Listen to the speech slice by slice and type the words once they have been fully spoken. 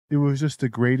it was just the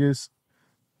greatest,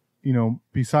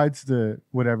 besides the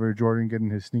whatever Jordan getting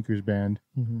his sneakers banned,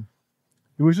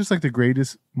 it was just like the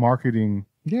greatest marketing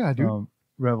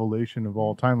revelation of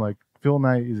all time. Like Phil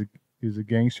Knight is a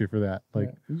gangster for that.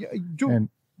 Like, dude,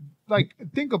 like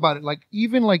think about it. Like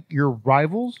even like your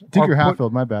rivals, Tinker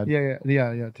Hatfield, my bad. Yeah.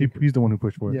 He's the one who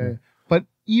pushed for it. Yeah. But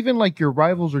even like your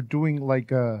rivals are doing like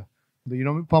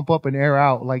pump up and air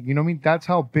out. Like that's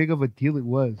how big of a deal it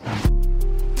was.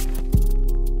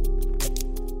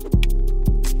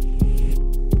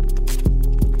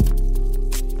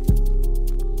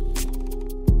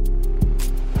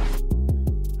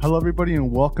 Hello, everybody,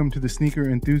 and welcome to the Sneaker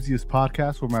Enthusiast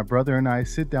Podcast, where my brother and I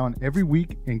sit down every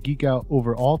week and geek out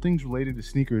over all things related to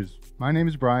sneakers. My name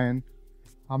is Brian.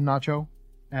 I'm Nacho.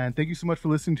 And thank you so much for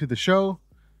listening to the show.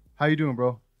 How you doing,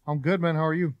 bro? I'm good, man. How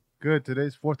are you? Good.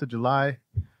 Today's 4th of July,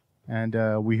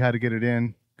 and we had to get it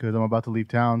in because I'm about to leave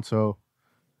town. So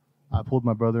I pulled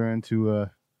my brother in to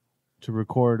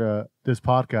record this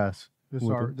podcast. This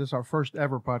is our first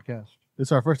ever podcast. This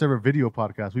is our first ever video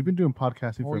podcast. We've been doing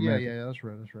podcasting for a minute. Yeah, that's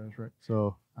right.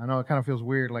 So I know it kind of feels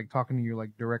weird, like talking to you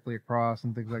like directly across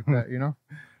and things like that,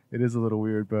 It is a little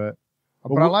weird, but I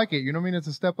like it. It's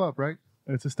a step up, right?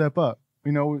 It's a step up.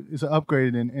 It's an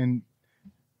upgrade, and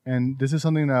this is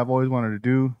something that I've always wanted to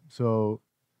do. So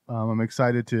I'm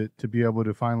excited to be able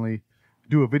to finally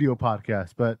do a video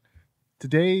podcast. But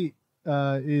today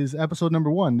is episode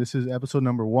number 1. This is episode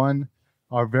number 1,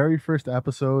 our very first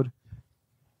episode.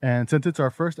 And since it's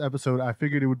our first episode, I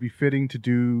figured it would be fitting to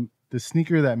do the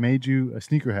sneaker that made you a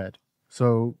sneakerhead.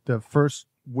 So the first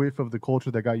whiff of the culture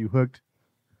that got you hooked,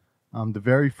 the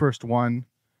very first one,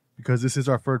 because this is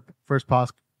our first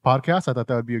podcast, I thought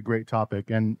that would be a great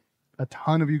topic. And a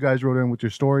ton of you guys wrote in with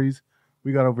your stories.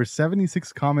 We got over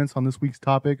 76 comments on this week's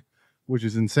topic, which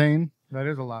is insane. That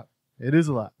is a lot. It is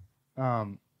a lot.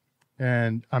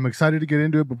 And I'm excited to get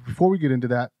into it. But before we get into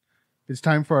that, it's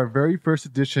time for our very first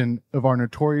edition of our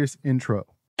Notorious intro.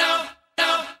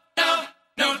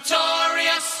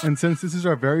 Notorious. And since this is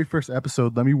our very first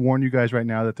episode, let me warn you guys right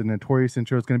now that the Notorious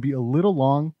intro is going to be a little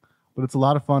long, but it's a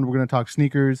lot of fun. We're going to talk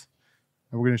sneakers,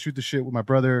 and we're going to shoot the shit with my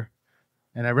brother.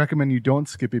 And I recommend you don't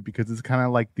skip it because it's kind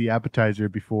of like the appetizer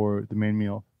before the main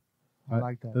meal. I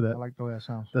like that. I like the way that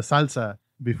sounds. The salsa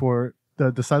before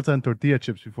the salsa and tortilla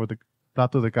chips before the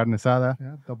plato de carne asada.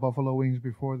 Yeah, the buffalo wings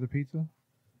before the pizza.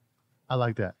 I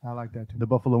like that. I like that too. The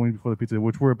buffalo wings before the pizza,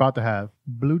 which we're about to have.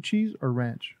 Blue cheese or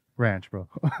ranch? Ranch, bro.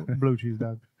 Blue cheese,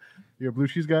 dog. You're a blue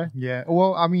cheese guy? Yeah.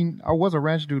 Well, I was a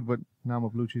ranch dude, but now I'm a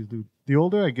blue cheese dude. The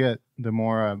older I get, the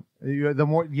more the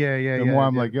more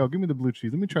I'm like, yo, give me the blue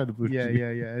cheese. Let me try the blue cheese.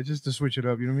 Yeah. It's just to switch it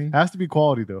up. You know what I mean? It has to be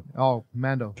quality though. Oh,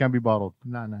 Mando. Can't be bottled.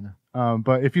 No.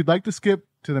 But if you'd like to skip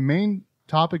to the main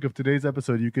topic of today's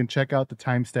episode, you can check out the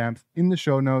timestamps in the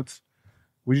show notes.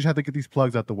 We just have to get these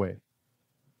plugs out the way.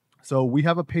 So we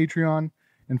have a Patreon,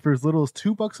 and for as little as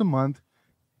 $2 a month,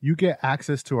 you get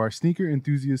access to our Sneaker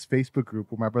Enthusiast Facebook group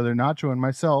where my brother Nacho and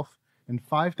myself and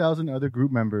 5,000 other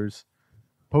group members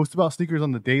post about sneakers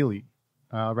on the daily.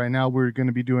 Right now, we're going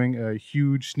to be doing a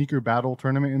huge sneaker battle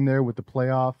tournament in there with the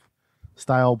playoff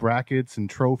style brackets and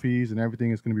trophies and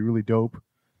everything. It's going to be really dope.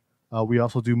 We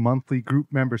also do monthly group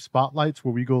member spotlights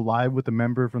where we go live with a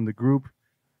member from the group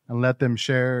and let them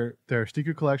share their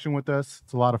sneaker collection with us.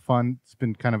 It's a lot of fun. It's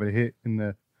been kind of a hit in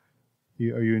the...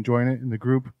 Are you enjoying it in the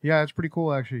group? Yeah, it's pretty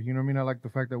cool, actually. You know what I mean? I like the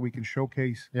fact that we can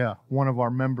showcase one of our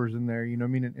members in there, you know what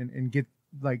I mean? And get,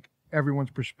 like, everyone's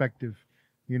perspective,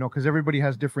 because everybody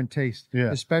has different tastes,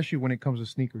 especially when it comes to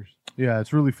sneakers. Yeah,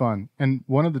 it's really fun. And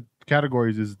one of the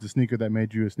categories is the sneaker that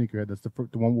made you a sneakerhead. That's the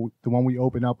one we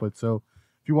open up with. So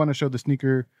if you want to show the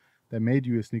sneaker that made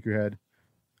you a sneakerhead,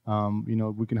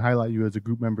 we can highlight you as a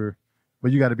group member,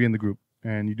 but you got to be in the group,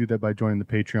 and you do that by joining the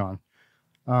Patreon.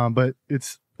 But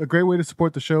it's a great way to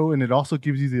support the show, and it also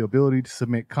gives you the ability to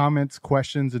submit comments,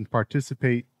 questions, and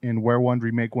participate in Wear One,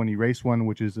 Remake One, Erase One,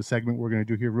 which is a segment we're going to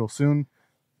do here real soon.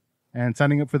 And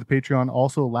signing up for the Patreon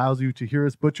also allows you to hear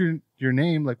us butcher your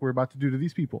name like we're about to do to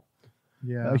these people.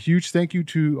 Yeah. A huge thank you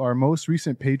to our most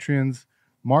recent patrons,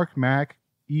 Mark Mack,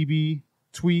 E.B.,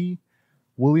 Twee,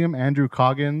 William Andrew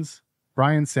Coggins,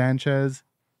 Brian Sanchez,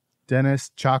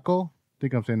 Dennis Chaco, I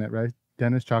think I'm saying that right,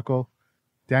 Dennis Chaco,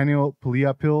 Daniel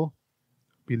Piliapil,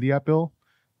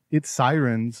 It's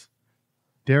Sirens,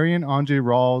 Darian Andre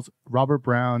Rawls, Robert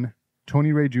Brown,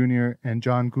 Tony Ray Jr., and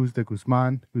John Guz de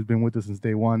Guzman, who's been with us since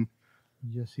day one.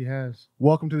 Yes, he has.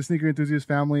 Welcome to the Sneaker Enthusiast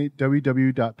family,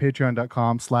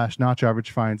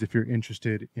 www.patreon.com/NotchAverageFinds if you're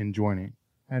interested in joining.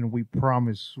 And we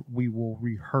promise we will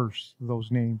rehearse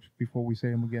those names before we say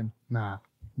them again. Nah.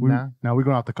 Nah. Now we're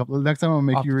going off the couple. Next time I'm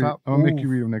gonna make you read. I'm gonna make you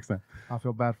read them next time. I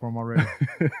feel bad for him already.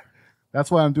 That's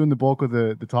why I'm doing the bulk of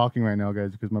the talking right now,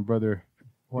 guys, because my brother.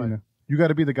 What? You got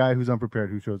to be the guy who's unprepared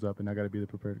who shows up, and I got to be the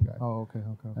prepared guy. Oh, okay.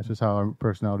 That's just how our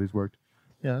personalities worked.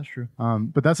 Yeah, that's true.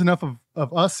 But that's enough of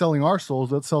us selling our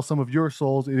souls. Let's sell some of your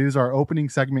souls. It is our opening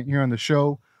segment here on the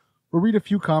show. We'll read a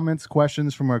few comments,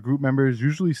 questions from our group members,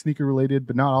 usually sneaker related,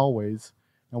 but not always.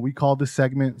 And we call this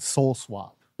segment Soul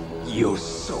Swap. Your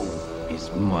soul is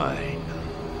mine.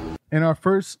 And our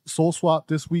first Soul Swap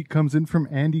this week comes in from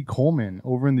Andy Coleman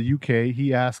over in the UK.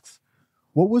 He asks,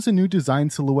 what was a new design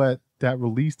silhouette that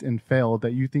released and failed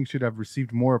that you think should have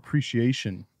received more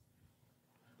appreciation?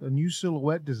 A new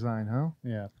silhouette design, huh?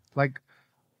 Yeah. Like,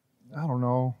 I don't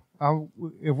know.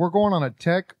 If we're going on a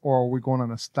tech or are we going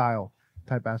on a style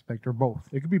type aspect or both?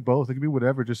 It could be both. It could be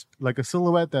whatever. Just like a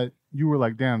silhouette that you were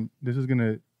like, damn, this is going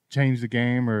to change the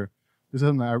game, or this is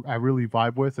something I really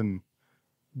vibe with, and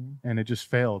it just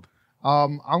failed.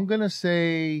 I'm going to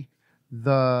say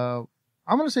the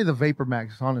Vapor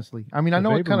Max, honestly. I mean, I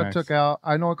know it kind of took out.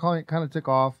 I know it kind of took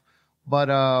off, but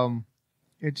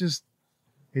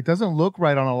it doesn't look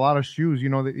right on a lot of shoes. You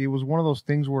know, it was one of those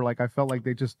things where like I felt like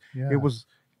they just it was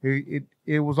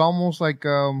almost like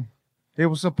it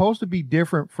was supposed to be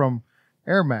different from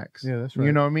Air Max. Yeah, that's right.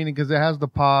 You know what I mean? Because it has the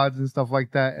pods and stuff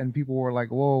like that, and people were like,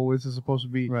 "Whoa, this is supposed to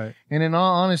be." Right. And in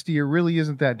all honesty, it really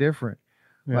isn't that different.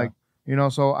 Yeah. Like, you know,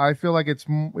 so I feel like it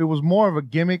was more of a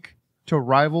gimmick to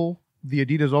rival the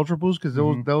Adidas Ultra Boost, because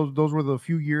those were the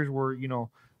few years where, you know,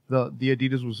 the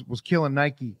Adidas was killing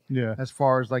Nike. Yeah. As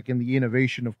far as like in the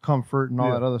innovation of comfort and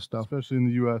all that other stuff, especially in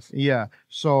the US. Yeah.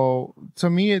 So to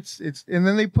me, it's and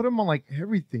then they put them on like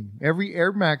everything, every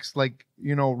Air Max, like,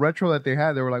 you know, retro that they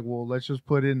had. They were like, well, let's just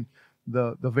put in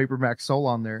the Vapor Max sole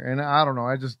on there. And I don't know.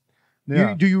 I just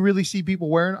do you really see people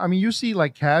wearing? I mean, you see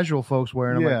like casual folks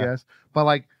wearing them, I guess, but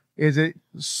like, is it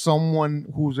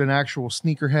someone who's an actual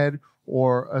sneakerhead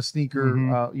or a sneaker,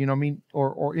 you know what I mean,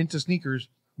 or into sneakers,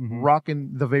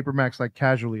 rocking the Vapor Max like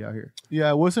casually out here?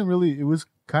 Yeah, it wasn't really. It was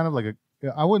kind of like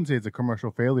I wouldn't say it's a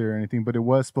commercial failure or anything, but it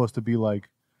was supposed to be like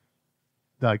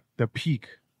the peak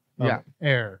of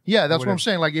Air. Yeah, that's what I'm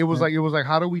saying. Like it was like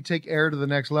how do we take Air to the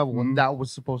next level? And that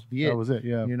was supposed to be it. That was it.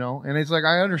 Yeah. You know, and it's like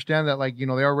I understand that, like, you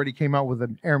know, they already came out with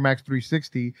an Air Max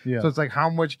 360. Yeah. So it's like, how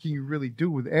much can you really do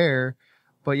with Air?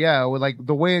 But yeah, with like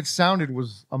the way it sounded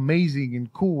was amazing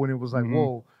and cool, and it was like,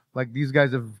 whoa, like these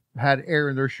guys have had Air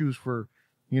in their shoes for,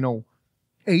 you know,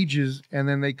 ages, and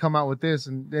then they come out with this,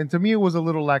 and to me it was a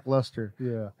little lackluster.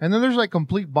 Yeah. And then there's like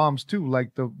complete bombs too,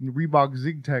 like the Reebok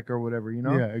ZigTech or whatever, you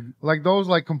know? Yeah. Like those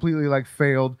like completely like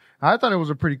failed. I thought it was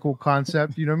a pretty cool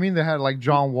concept, you know what I mean? They had like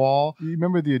John Wall. You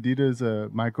remember the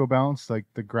Adidas Micro Bounce, like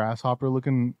the grasshopper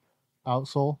looking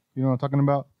outsole? You know what I'm talking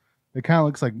about? It kind of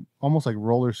looks like almost like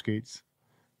roller skates.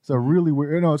 It's a really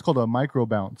weird. No, it's called a Micro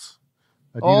Bounce.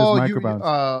 Adidas Micro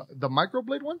Bounce. The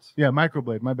Microblade ones? Yeah,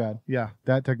 Microblade. My bad. Yeah,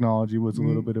 that technology was a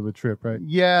little bit of a trip, right?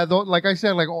 Yeah, like I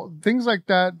said, like things like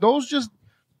that. Those just,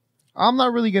 I'm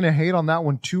not really gonna hate on that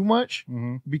one too much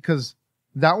because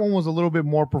that one was a little bit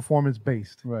more performance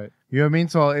based. Right. You know what I mean?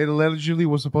 So it allegedly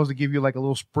was supposed to give you like a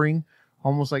little spring,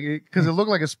 almost like it, because it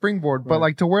looked like a springboard. But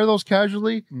like to wear those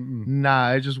casually,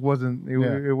 nah, it just wasn't.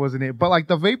 It wasn't it. But like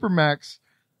the Vapor Max.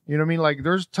 You know what I mean? Like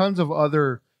there's tons of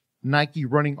other Nike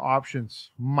running options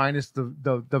minus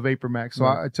the Vapor Max.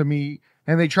 So to me,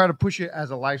 and they try to push it as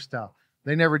a lifestyle.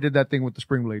 They never did that thing with the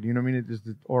Spring Blade. You know what I mean? It just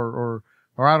or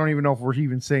I don't even know if we're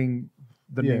even saying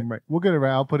the name right. We'll get it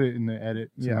right. I'll put it in the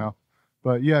edit somehow.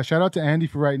 But yeah, shout out to Andy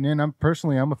for writing in. I'm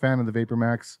a fan of the Vapor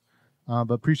Max,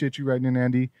 but appreciate you writing in,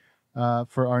 Andy.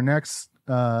 For our next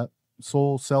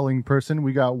soul selling person,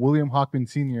 we got William Hockman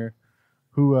Sr.,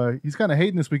 who he's kind of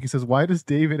hating this week. He says, why does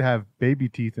David have baby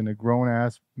teeth in a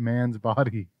grown-ass man's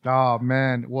body? Oh,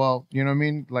 man. Well, you know what I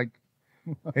mean? Like,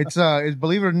 it's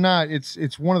believe it or not,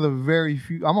 it's one of the very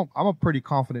few. I'm a pretty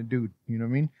confident dude. You know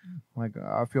what I mean? Like,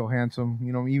 I feel handsome,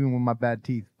 you know, even with my bad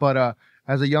teeth. But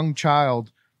as a young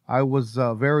child, I was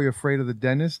very afraid of the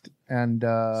dentist. And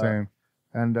same.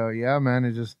 And yeah, man,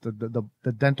 it just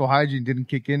the dental hygiene didn't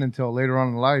kick in until later on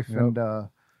in life. Yep. And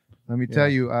let me tell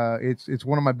you, it's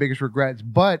one of my biggest regrets.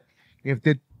 But if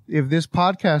this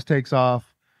podcast takes off,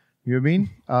 you know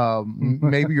what I mean?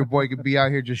 Maybe your boy could be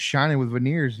out here just shining with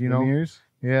veneers, you know? Veneers?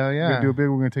 Yeah. We're gonna do a big.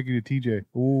 We're gonna take you to TJ.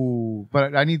 Ooh,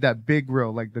 but I need that big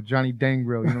grill, like the Johnny Dang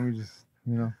grill. You know, we just,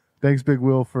 you know. Thanks, Big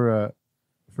Will, for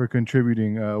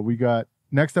contributing.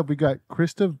 Next up we got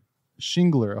Christopher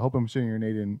Shingler. I hope I'm saying your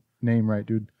name right,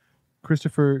 dude.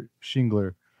 Christopher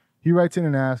Shingler. He writes in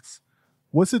and asks,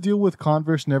 what's the deal with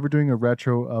Converse never doing a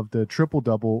retro of the Triple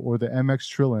Double or the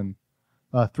MX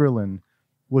Thrillin?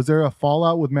 Was there a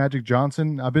fallout with Magic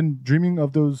Johnson? I've been dreaming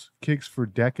of those kicks for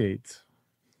decades.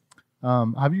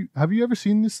 Have you ever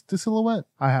seen this silhouette?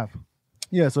 I have.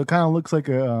 Yeah, so it kind of looks like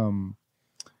it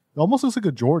almost looks like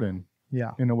a Jordan.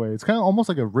 Yeah, in a way, it's kind of almost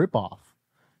like a ripoff.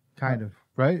 Kind of,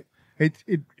 right? It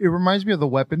reminds me of the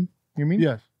Weapon. You mean?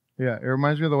 Yes. Yeah, it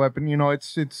reminds me of the Weapon. You know, it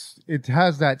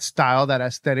has that style, that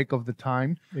aesthetic of the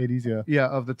time. 80s, yeah. Yeah,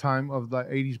 of the time of the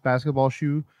 80s basketball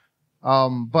shoe.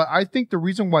 But I think the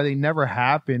reason why they never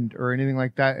happened or anything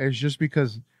like that is just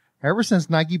because ever since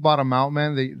Nike bought them out,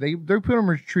 man, they pretty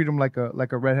much treat them like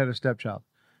a redheaded stepchild.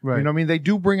 Right. You know what I mean? They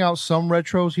do bring out some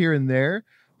retros here and there,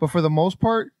 but for the most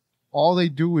part, all they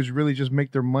do is really just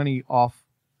make their money off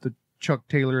the Chuck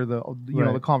Taylor, the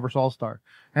the Converse All-Star.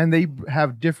 And they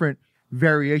have different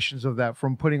variations of that,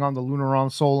 from putting on the Lunaron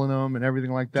sole in them and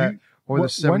everything like that. The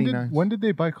 79. When did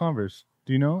they buy Converse?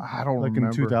 Do you know? I don't like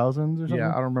remember. In 2000s or something? Yeah,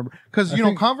 I don't remember. Because,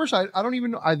 Converse, I don't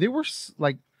even know. They were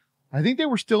like, I think they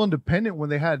were still independent when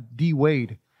they had D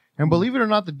Wade. And believe it or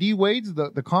not, the D Wades,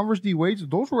 the Converse D Wades,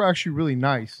 those were actually really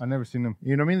nice. I've never seen them.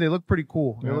 You know what I mean? They look pretty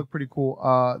cool. Yeah. They look pretty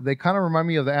cool. They kind of remind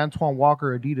me of the Antoine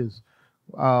Walker Adidas,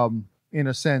 in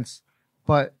a sense.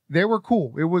 But they were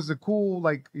cool. It was a cool,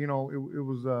 like, it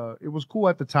was cool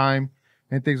at the time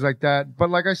and things like that.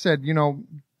 But like I said,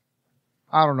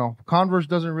 I don't know. Converse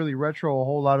doesn't really retro a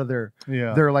whole lot of their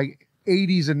like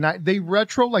 80s and 90s. They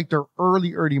retro like their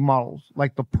early models,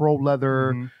 like the Pro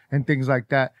Leather and things like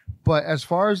that. But as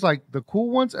far as like the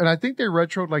cool ones, and I think they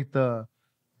retroed like the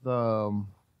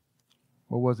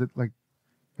what was it? Like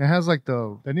it has like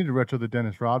they need to retro the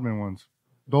Dennis Rodman ones.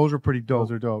 Those are pretty dope.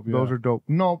 Those are dope. Yeah. Those are dope.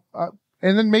 No,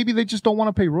 and then maybe they just don't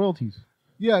want to pay royalties.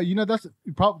 Yeah, that's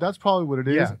probably what it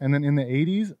is. Yeah. And then in the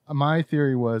 80s, my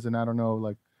theory was, and I don't know,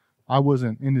 like I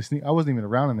wasn't even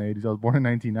around in the 80s. I was born in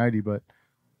 1990, but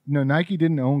Nike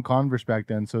didn't own Converse back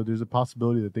then, so there's a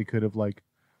possibility that they could have like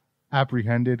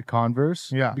apprehended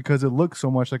Converse, because it looks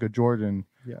so much like a Jordan.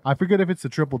 Yeah. I forget if it's the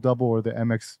Triple Double or the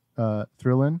MX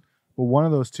Thrillin', but one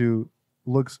of those two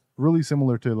looks really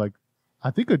similar to, like,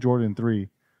 I think a Jordan 3.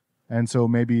 And so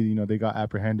maybe, they got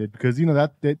apprehended because,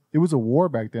 that it was a war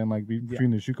back then, like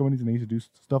between the shoe companies, and they used to do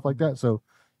stuff like that. So,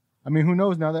 I mean, who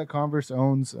knows? Now that Converse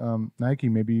owns Nike,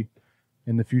 maybe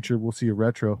in the future we'll see a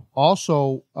retro.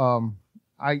 Also,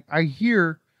 I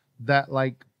hear that,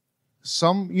 like,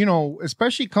 some,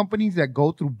 especially companies that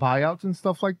go through buyouts and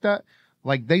stuff like that,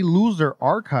 like they lose their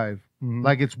archive. Mm-hmm.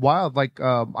 Like it's wild. Like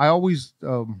I always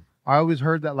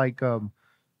heard that, like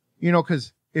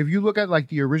because if you look at like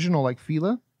the original, like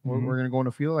Fila, we're gonna go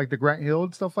into Fila, like the Grant Hill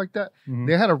and stuff like that,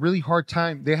 they had a really hard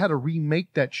time. They had to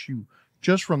remake that shoe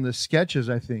just from the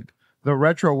sketches, I think, the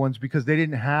retro ones, because they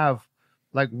didn't have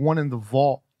like one in the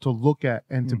vault to look at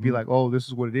and to be like, oh, this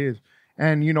is what it is.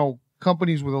 And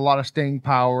companies with a lot of staying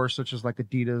power, such as like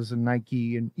Adidas and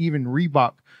Nike and even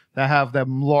Reebok, that have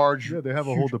them large. Yeah, they have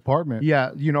a whole department. Yeah,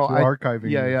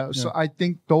 archiving. Yeah. So I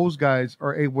think those guys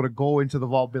are able to go into the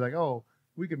vault and be like, oh,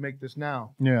 we could make this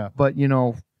now. Yeah. But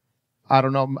I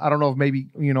don't know. I don't know if maybe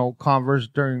Converse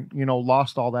during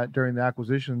lost all that during the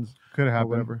acquisitions. Could have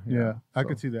happened. Yeah. I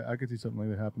could see that. I could see something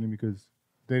like that happening because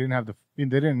they didn't have they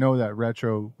didn't know that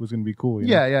retro was going to be cool.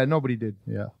 Yeah. Nobody did.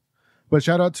 Yeah. But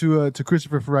shout out to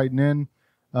Christopher for writing in.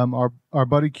 Our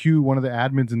buddy Q, one of the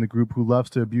admins in the group who loves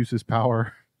to abuse his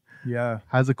power,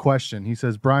 has a question. He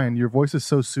says, Brian, your voice is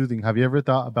so soothing. Have you ever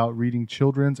thought about reading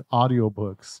children's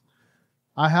audiobooks?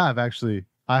 I have, actually.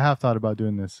 I have thought about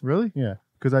doing this. Really? Yeah.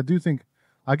 Because I do think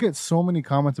I get so many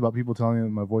comments about people telling me that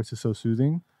my voice is so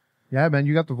soothing. Yeah, man,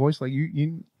 you got the voice like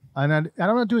you. And I'm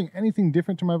not doing anything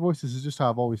different to my voice. This is just how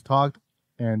I've always talked.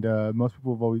 And most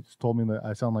people have always told me that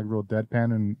I sound like real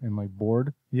deadpan and like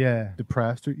bored. Yeah.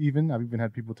 Depressed, or even. I've even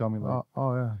had people tell me like,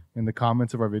 yeah, in the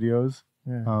comments of our videos.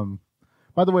 Yeah.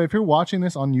 By the way, if you're watching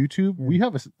this on YouTube, we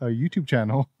have a YouTube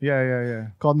channel. Yeah.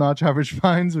 Called Notch Average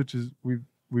Finds, which is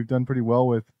we've done pretty well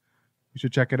with. You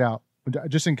should check it out.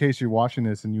 Just in case you're watching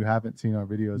this and you haven't seen our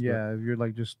videos. Yeah, if you're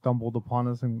like just stumbled upon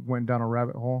us and went down a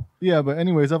rabbit hole. Yeah, but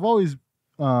anyways, I've always,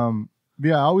 I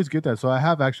always get that. So I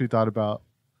have actually thought about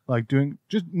like doing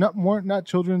just not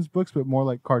children's books, but more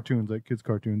like cartoons, like kids'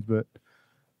 cartoons. But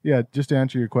yeah, just to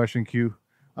answer your question, Q,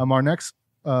 our next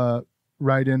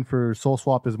write-in for Soul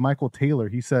Swap is Michael Taylor.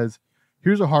 He says,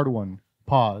 "Here's a hard one.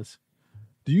 Pause.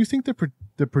 Do you think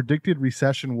the predicted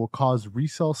recession will cause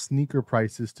resale sneaker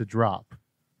prices to drop?"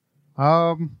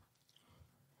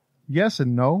 Yes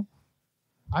and no.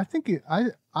 I think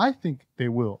they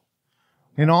will.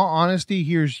 In all honesty,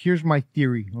 here's my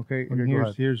theory. Okay,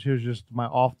 and here's just my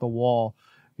off the wall.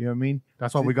 You know what I mean?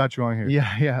 That's why we got you on here.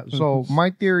 Yeah. So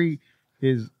my theory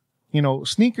is,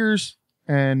 sneakers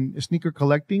and sneaker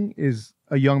collecting is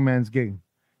a young man's game.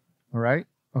 All right.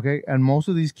 Okay. And most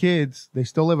of these kids, they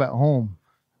still live at home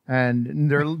and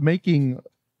they're making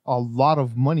a lot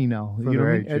of money now. For you know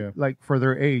their what I mean? age, Like for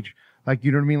their age. Like,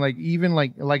 you know what I mean? Like even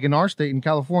like in our state in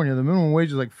California, the minimum wage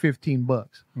is like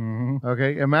 $15.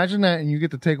 Okay. Imagine that. And you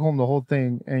get to take home the whole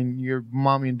thing and your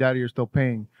mommy and daddy are still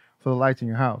paying for the lights in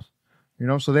your house. You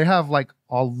know, so they have like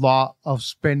a lot of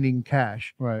spending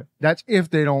cash. Right. That's if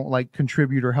they don't like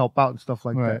contribute or help out and stuff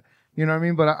like that. You know what I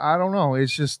mean? But I don't know.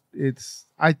 It's just,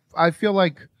 I feel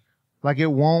like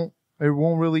it won't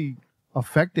really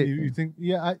affect it. You think,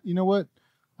 yeah, you know what?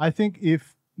 I think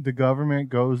if the government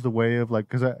goes the way of like,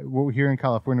 because we're here in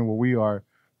California where we are,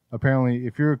 apparently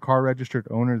if you're a car registered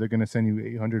owner, they're going to send you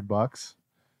 $800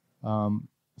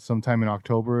 sometime in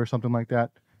October or something like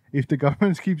that. If the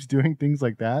government keeps doing things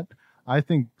like that, I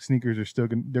think sneakers are still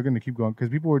they're going to keep going because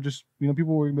people were just,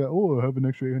 people were going to be like, oh, I have an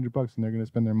extra $800 and they're going to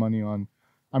spend their money on.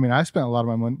 I mean, I spent a lot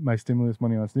of my stimulus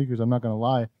money on sneakers. I'm not going to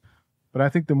lie, but I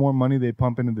think the more money they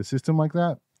pump into the system like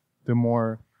that, the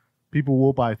more people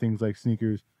will buy things like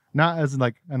sneakers, not as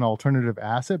like an alternative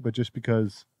asset, but just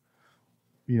because,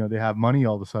 they have money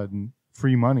all of a sudden,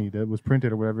 free money that was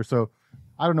printed or whatever. So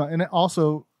I don't know. And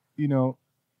also,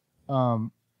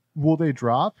 will they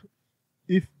drop?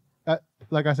 If,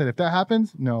 like I said, if that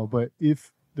happens, no. But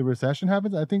if the recession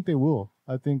happens, I think they will.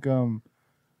 I think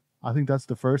that's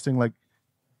the first thing. Like,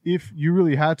 if you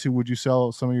really had to, would you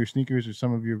sell some of your sneakers or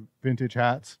some of your vintage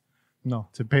hats? No,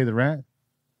 to pay the rent.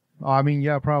 I mean,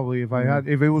 yeah, probably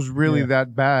if it was really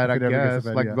that bad, I guess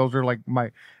those are like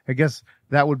I guess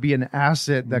that would be an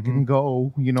asset that can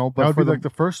go, but that would be like the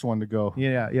first one to go.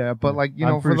 Yeah. But like,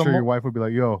 I'm pretty sure your wife would be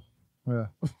like, yo, yeah,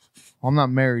 I'm not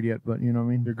married yet, but you know what I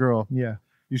mean? Your girl. Yeah.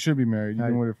 You should be married. You've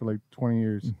been with her for like 20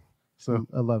 years. So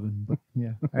 11, but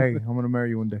yeah. Hey, I'm going to marry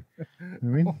you one day. You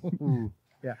know what I mean?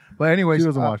 Yeah. But anyways, she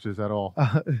doesn't watch this at all.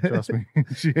 Trust me.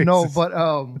 No, but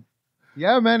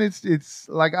yeah, man, it's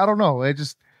like, I don't know.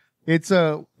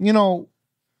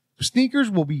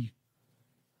 Sneakers will be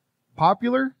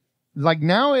popular. Like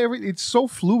now it's so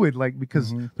fluid, like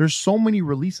because there's so many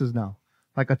releases now,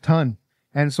 like a ton.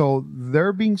 And so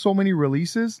there being so many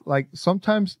releases, like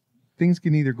sometimes things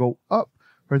can either go up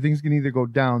or things can either go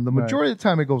down. The majority of the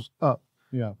time it goes up.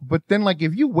 Yeah. But then like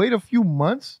if you wait a few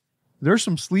months, there's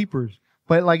some sleepers.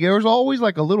 But like there's always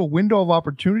like a little window of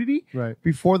opportunity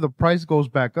before the price goes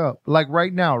back up. Like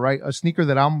right now, right? A sneaker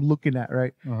that I'm looking at,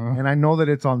 right? And I know that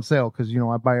it's on sale because,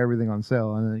 I buy everything on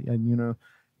sale. And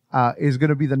is going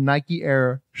to be the Nike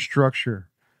Air Structure.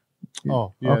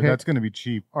 Oh, yeah, okay. That's going to be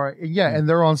cheap. All right. Yeah, and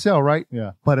they're on sale, right?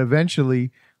 Yeah. But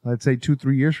eventually, let's say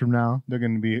 2-3 years from now, they're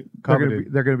going to be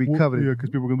coveted. They're going to be coveted. Yeah, because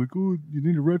people are going to be like, oh, you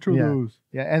need to retro those.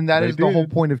 Yeah, and that is the whole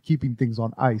point of keeping things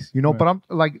on ice, But I'm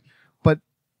like,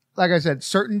 like I said,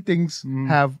 certain things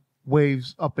have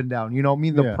waves up and down.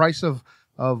 The price of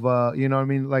like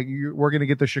we're going to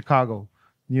get the Chicago,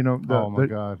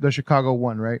 God, the Chicago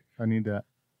one, right? I need that.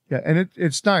 Yeah, and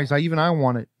it's nice. I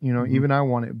want it. Even I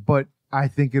want it, but I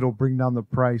think it'll bring down the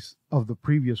price of the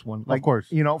previous one. Like, of course,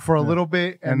 for a little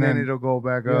bit, and then it'll go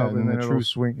back up, and then it'll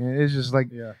swing. It's just like,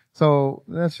 so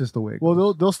that's just the way it goes.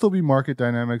 Well, there'll still be market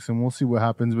dynamics, and we'll see what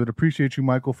happens. But appreciate you,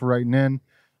 Michael, for writing in.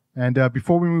 And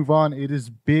before we move on, it is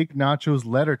Big Nacho's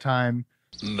letter time.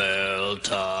 Mail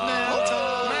time. Mail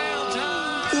time. Mail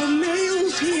time. The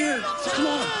mail's here. Come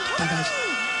on.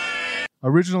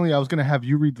 Originally, I was going to have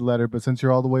you read the letter, but since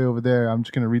you're all the way over there, I'm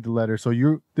just going to read the letter. So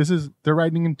they're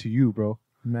writing into you, bro.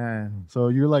 Man. So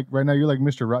you're like, right now, you're like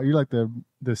you're like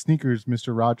the sneakers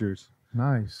Mr. Rogers.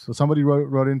 Nice. So somebody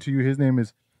wrote into you. His name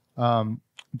is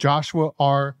Joshua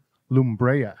R.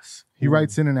 Lumbreas. He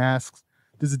writes in and asks,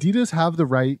 does Adidas have the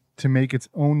right to make its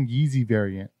own Yeezy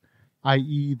variant,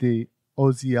 i.e. the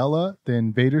Oziella, the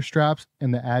Invader straps,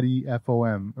 and the Addy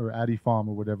FOM or Addy FOM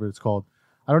or whatever it's called?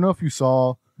 I don't know if you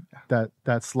saw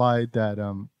that slide that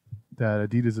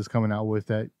Adidas is coming out with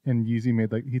that, and Yeezy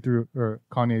made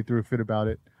Kanye threw a fit about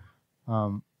it. I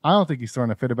don't think he's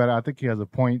throwing a fit about it. I think he has a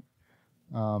point.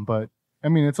 But I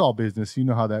mean, it's all business. You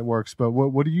know how that works. But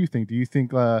what do you think? Do you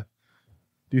think they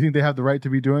have the right to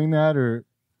be doing that, or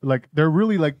like they're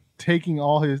really like taking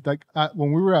all his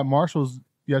when we were at Marshall's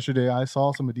yesterday, I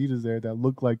saw some Adidas there that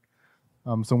looked like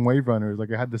some Wave Runners. Like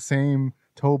it had the same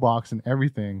toe box and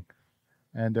everything,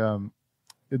 and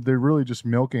they're really just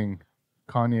milking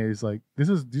Kanye's like this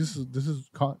is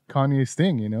Kanye's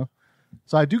thing,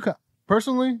 So I do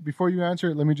personally, before you answer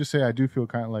it, let me just say I do feel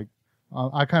kind of like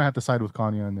I kind of have to side with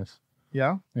Kanye on this.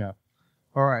 Yeah. Yeah.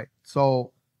 All right.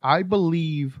 So I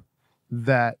believe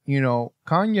that,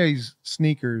 Kanye's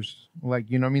sneakers, like,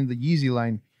 the Yeezy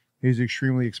line is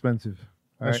extremely expensive.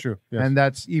 That's true. Yes. And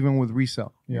that's even with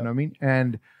resale. You know what I mean?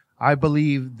 And I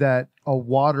believe that a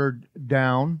watered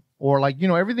down, or like, you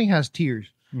know, everything has tiers.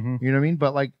 Mm-hmm. You know what I mean?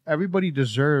 But like, everybody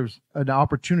deserves an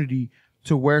opportunity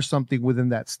to wear something within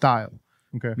that style.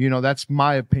 Okay. You know, that's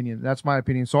my opinion.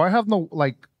 So I have no,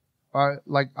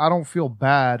 I don't feel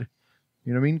bad.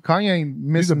 You know what I mean? Kanye ain't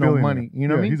missing no money. You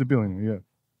know what I mean? He's a billionaire. Yeah.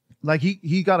 Like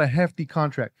he got a hefty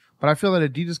contract, but I feel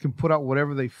that Adidas can put out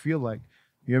whatever they feel like.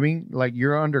 You know what I mean? Like,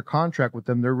 you're under contract with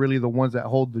them. They're really the ones that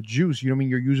hold the juice. You know what I mean?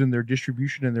 You're using their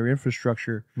distribution and their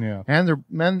infrastructure, and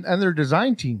their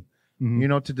design team, you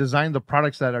know, to design the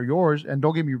products that are yours. And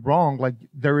don't get me wrong, like,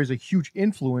 there is a huge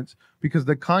influence because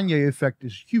the Kanye effect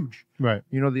is huge. Right.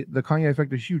 You know, the Kanye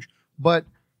effect is huge, but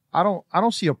I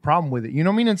don't see a problem with it. You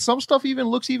know what I mean? And some stuff even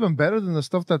looks even better than the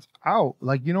stuff that's out.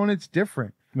 Like, you know, and it's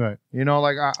different. Right. You know,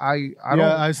 like I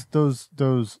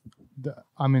don't.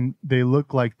 I mean, they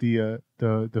look like the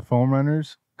foam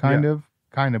runners, kind of,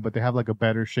 but they have like a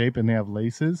better shape and they have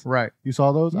laces. Right. You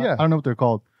saw those? Yeah. I don't know what they're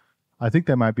called. I think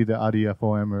that might be the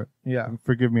ADFOM or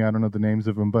forgive me, I don't know the names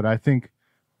of them, but I think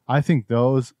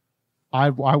those. I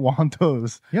want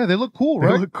those. Yeah, they look cool,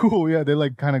 right? They look cool. Yeah, they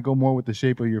like kind of go more with the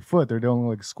shape of your foot. They're only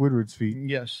like Squidward's feet.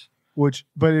 Yes.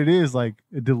 But it is like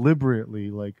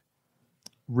deliberately like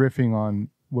riffing on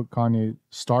what Kanye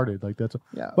started. Like that's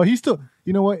but he's still,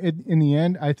 you know what, in the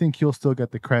end I think he'll still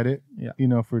get the credit, you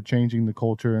know, for changing the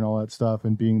culture and all that stuff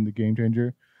and being the game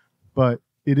changer. But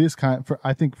it is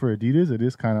I think for Adidas it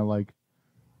is kind of like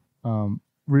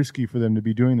risky for them to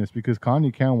be doing this because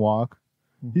Kanye can walk.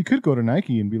 He could go to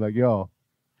Nike and be like, yo.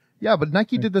 Yeah, but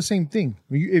Nike did the same thing.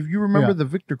 If you remember the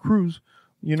Victor Cruz,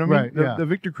 you know what I mean? The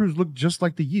Victor Cruz looked just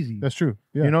like the Yeezy. That's true.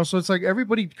 Yeah. You know, so it's like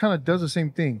everybody kind of does the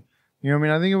same thing. You know what I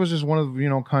mean? I think it was just one of, you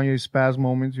know, Kanye's spaz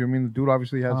moments. You know what I mean? The dude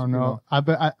obviously has. I don't know.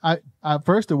 I at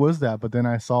first it was that, but then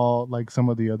I saw like some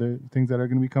of the other things that are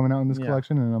going to be coming out in this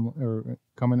collection, and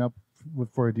coming up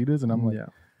for Adidas, and I'm like,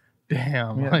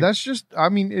 damn. Yeah, like, that's just. I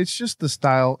mean, it's just the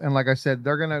style, and like I said,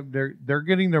 they're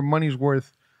getting their money's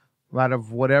worth out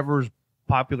of whatever's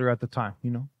popular at the time. You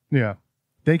know. Yeah.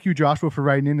 Thank you, Joshua, for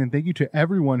writing in, and thank you to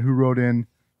everyone who wrote in.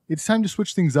 It's time to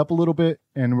switch things up a little bit,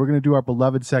 and we're going to do our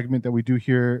beloved segment that we do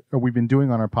here, or we've been doing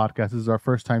on our podcast. This is our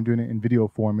first time doing it in video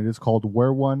form. It is called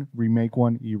Wear One, Remake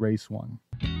One, Erase One.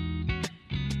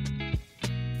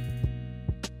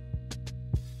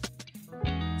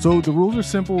 So the rules are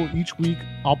simple. Each week,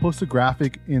 I'll post a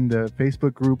graphic in the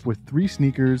Facebook group with 3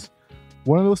 sneakers.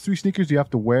 One of those 3 sneakers you have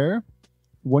to wear.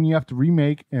 One you have to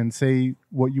remake and say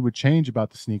what you would change about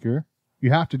the sneaker.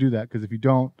 You have to do that, because if you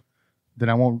don't, then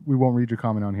we won't read your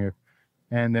comment on here.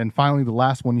 And then finally, the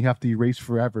last one you have to erase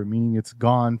forever, meaning it's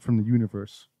gone from the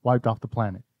universe, wiped off the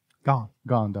planet. Gone,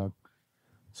 dog.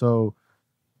 So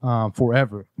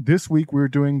forever. This week we're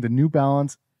doing the New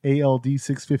Balance ALD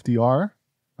 650R,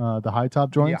 the high top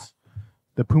joints,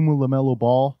 the Puma LaMelo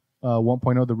Ball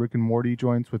 1.0, the Rick and Morty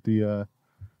joints with the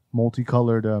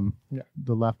multicolored,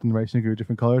 the left and right sneaker are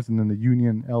different colors, and then the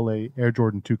Union LA Air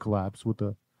Jordan 2 collabs with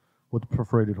the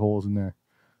perforated holes in there.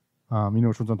 You know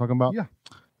which ones I'm talking about? Yeah.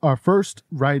 Our first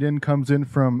write-in comes in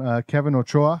from Kevin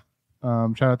Ochoa.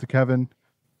 Shout out to Kevin.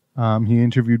 He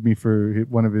interviewed me for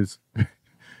one of his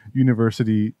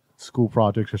university school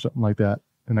projects or something like that,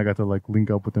 and I got to like link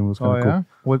up with him. It was kind of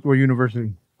cool. What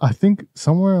university? I think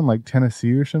somewhere in like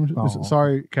Tennessee or something.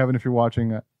 Sorry, Kevin, if you're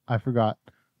watching, I forgot.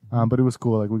 But it was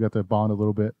cool. Like we got to bond a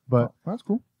little bit. But that's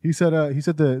cool. He said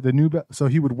the new so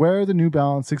he would wear the New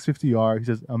Balance 650R. He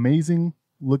says amazing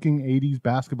looking 80s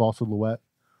basketball silhouette,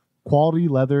 quality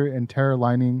leather and Terra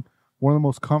lining, one of the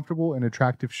most comfortable and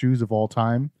attractive shoes of all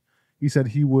time. He said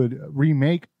he would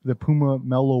remake the Puma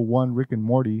Mellow 1 Rick and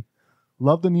Morty.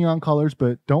 Love the neon colors,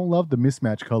 but don't love the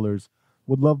mismatch colors.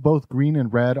 Would love both green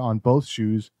and red on both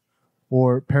shoes,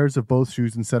 or pairs of both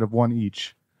shoes instead of one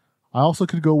each. I also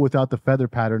could go without the feather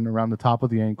pattern around the top of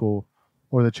the ankle,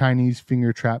 or the Chinese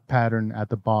finger trap pattern at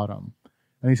the bottom.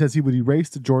 And he says he would erase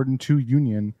the Jordan 2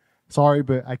 Union. Sorry,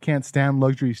 but I can't stand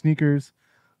luxury sneakers.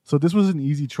 So this was an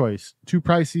easy choice. Too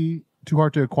pricey, too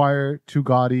hard to acquire, too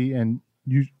gaudy, and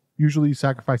usually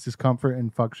sacrifices comfort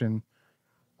and function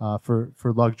for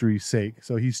luxury's sake.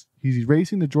 So he's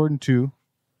erasing the Jordan 2,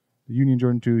 the Union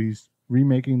Jordan 2. He's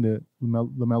remaking the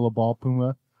LaMelo Ball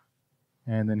Puma,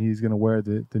 and then he's going to wear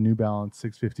the New Balance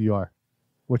 650R.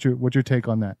 What's your take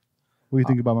on that? What do you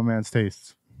think about my man's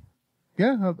tastes?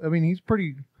 Yeah, I mean, he's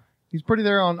pretty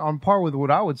there on par with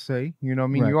what I would say. You know, I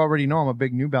mean, You already know I'm a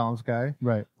big New Balance guy.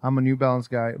 Right. I'm a New Balance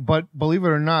guy. But believe it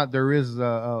or not, there is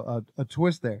a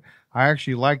twist there. I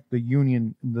actually like the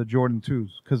Union, the Jordan 2s,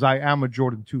 because I am a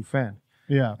Jordan 2 fan.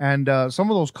 Yeah. And some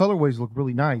of those colorways look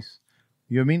really nice.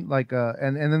 You know what I mean? Like,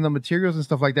 and then the materials and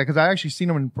stuff like that. Because I actually seen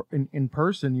them in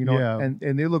person, you know, and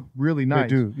they look really nice.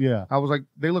 They do, yeah. I was like,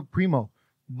 they look primo.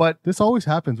 But this always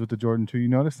happens with the Jordan 2. You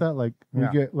notice that? Like, we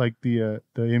get like the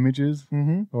images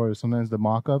or sometimes the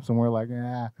mock-ups, and we're like,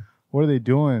 what are they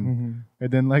doing?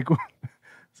 And then like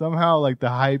somehow like the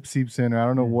hype seeps in, or I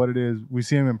don't know what it is. We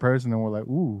see them in person, and we're like,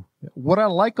 ooh. What I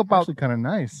like about actually kind of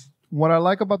nice. What I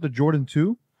like about the Jordan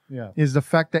 2 is the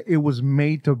fact that it was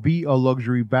made to be a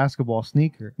luxury basketball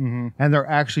sneaker. And they're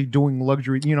actually doing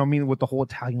luxury, you know what I mean, with the whole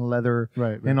Italian leather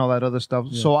and all that other stuff.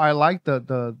 Yeah. So I like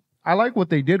I like what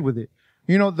they did with it.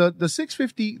 You know, the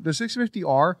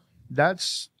 650R,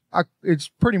 it's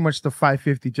pretty much the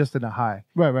 550 just in a high.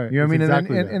 Right. You know what I mean?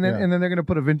 Exactly and then they're going to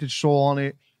put a vintage sole on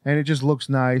it, and it just looks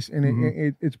nice,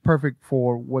 and it's perfect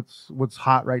for what's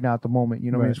hot right now at the moment,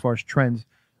 you know what I mean, as far as trends,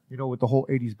 you know, with the whole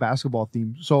 80s basketball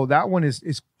theme. So that one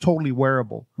is totally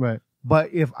wearable. Right.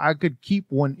 But if I could keep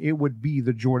one, it would be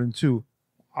the Jordan 2.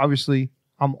 Obviously,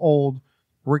 I'm old.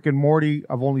 Rick and Morty,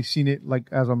 I've only seen it like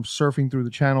as I'm surfing through the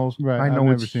channels. Right. I know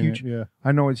it's huge.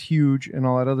 I know it's huge and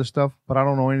all that other stuff, but I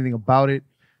don't know anything about it.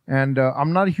 And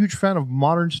I'm not a huge fan of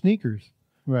modern sneakers.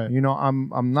 Right. You know,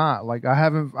 I'm not. Like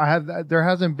there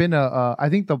hasn't been I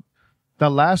think the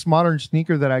last modern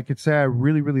sneaker that I could say I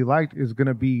really, really liked is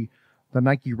gonna be the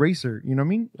Nike Racer. You know what I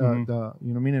mean? You know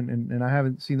what I mean? And I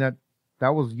haven't seen that. That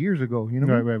was years ago. You know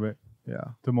what I mean? Right. Yeah.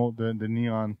 The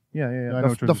neon. Yeah.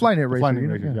 The Flyknit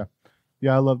Racer.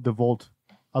 Yeah, I love the Volt.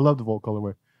 I love the Volt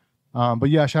colorway.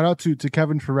 But yeah, shout out to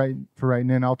Kevin for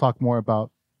writing in. I'll talk more about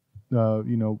you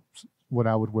know, what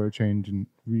I would wear, change, and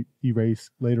erase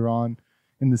later on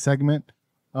in the segment.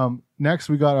 Next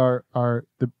we got our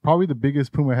probably the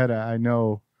biggest Puma head I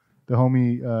know. The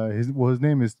homie, his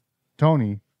name is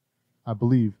Tony, I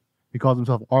believe. He calls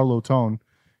himself Arlo Tone.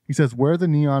 He says, "Wear the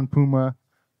neon Puma.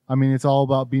 I mean, it's all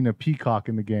about being a peacock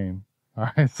in the game."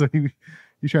 All right, so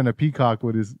he's trying to peacock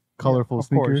with his colorful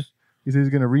sneakers. He says he's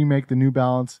going to remake the New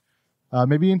Balance,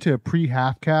 maybe into a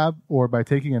pre-half cab, or by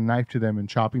taking a knife to them and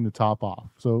chopping the top off.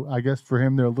 So I guess for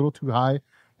him they're a little too high,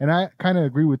 and I kind of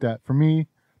agree with that. For me,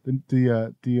 the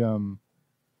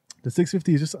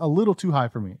 650 is just a little too high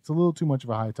for me. It's a little too much of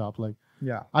a high top. Like,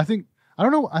 I think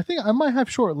I might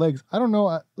have short legs. I don't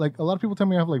know. Like a lot of people tell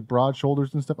me I have like broad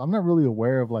shoulders and stuff. I'm not really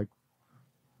aware of like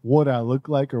what I look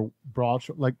like or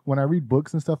like when I read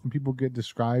books and stuff and people get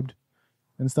described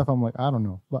and stuff, I'm like, I don't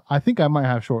know. But I think I might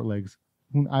have short legs.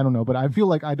 I don't know, but I feel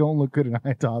like I don't look good in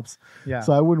high tops. Yeah.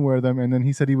 So I wouldn't wear them. And then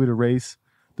he said he would erase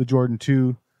the Jordan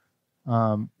 2.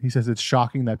 He says it's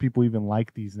shocking that people even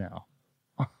like these now.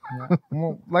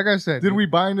 Well, like I said, did we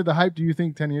buy into the hype? Do you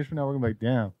think 10 years from now we're gonna be like,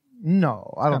 damn?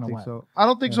 No, I don't think so. I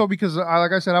don't think so because,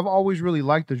 like I said, I've always really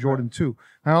liked the Jordan 2.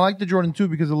 And I like the Jordan 2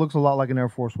 because it looks a lot like an Air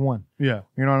Force One. Yeah.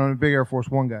 You know, I'm a big Air Force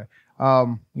One guy. You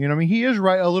know what I mean? He is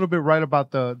right, a little bit right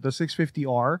about the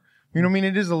 650R. You know what I mean?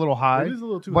 It is a little high. It is a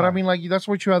little too high. But I mean, like, that's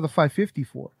what you have the 550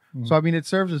 for. So, I mean, it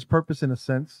serves its purpose in a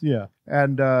sense. Yeah.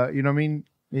 And, you know what I mean?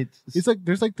 It's like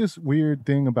there's like this weird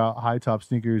thing about high top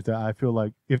sneakers that I feel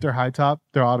like if they're high top,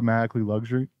 they're automatically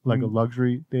luxury, like a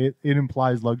luxury. It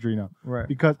implies luxury now, right?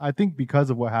 Because I think because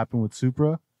of what happened with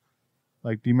Supra,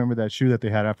 like, do you remember that shoe that they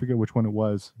had? I forget which one it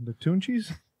was. The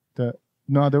Tunchis?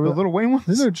 No, they were the Little Wayne ones.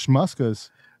 These are Schmuskas.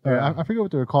 Yeah. I forget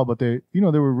what they were called, but they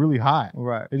were really high.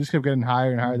 Right. They just kept getting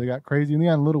higher and higher. They got crazy, and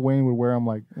then Little Wayne would wear them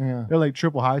like they're like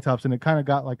triple high tops, and it kind of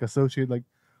got like associated like.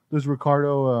 Those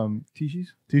Ricardo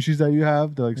T-shirts that you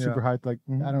have, they're like super high. Like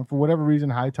I don't know, for whatever reason,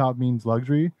 high top means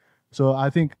luxury. So I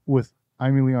think with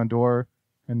Aimé Leon Dore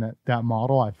and that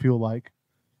model, I feel like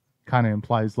kind of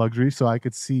implies luxury. So I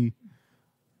could see,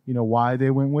 why they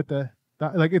went with that.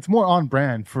 Like it's more on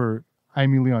brand for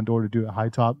Aimé Leon Dore to do a high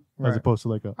top as opposed to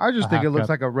like a. I just think it looks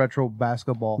like a retro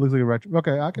basketball. Looks like a retro.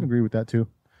 Okay, I can agree with that too.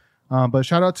 But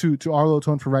shout out to Arlo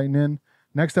Tone for writing in.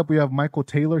 Next up, we have Michael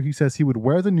Taylor. He says he would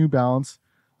wear the New Balance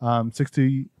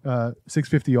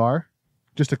 650R,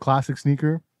 just a classic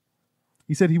sneaker.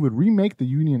 He said he would remake the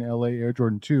Union LA Air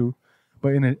Jordan 2,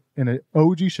 but in an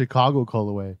OG Chicago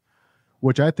colorway,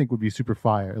 which I think would be super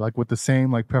fire, like with the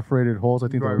same like perforated holes. I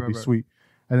think that would be sweet.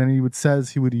 And then he would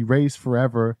erase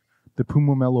forever the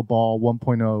Puma Melo Ball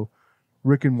 1.0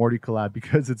 Rick and Morty collab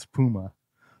because it's Puma.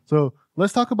 So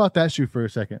let's talk about that shoe for a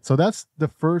second. So that's the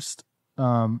first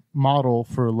model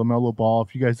for LaMelo Ball.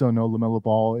 If you guys don't know, LaMelo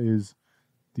Ball is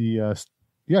he's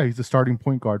the starting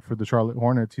point guard for the Charlotte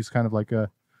Hornets. He's kind of like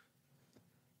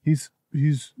he's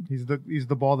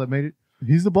the ball that made it.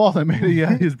 He's the ball that made it.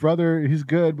 Yeah, his brother, he's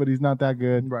good, but he's not that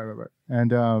good. Right.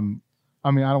 And I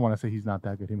mean, I don't want to say he's not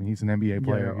that good. I mean, he's an NBA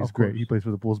player. He's great. He plays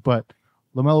for the Bulls, but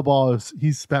LaMelo Ball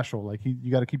he's special. Like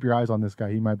you got to keep your eyes on this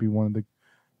guy. He might be one of the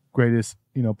greatest,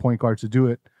 point guards to do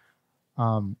it.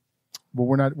 But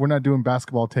we're not doing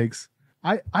basketball takes.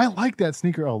 I like that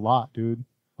sneaker a lot, dude.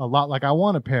 A lot. Like I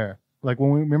want a pair. Like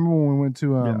when we went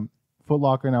to Foot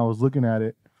Locker and I was looking at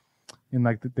it, and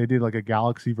like they did like a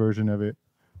Galaxy version of it.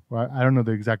 Right? I don't know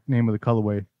the exact name of the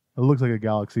colorway. It looks like a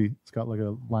Galaxy. It's got like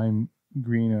a lime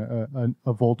green,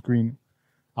 a Volt green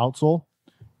outsole.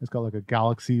 It's got like a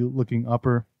Galaxy looking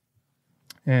upper,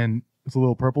 and it's a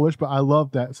little purplish. But I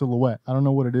love that silhouette. I don't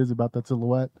know what it is about that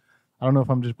silhouette. I don't know if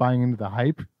I'm just buying into the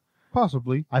hype.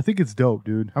 Possibly. I think it's dope,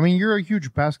 dude. I mean, you're a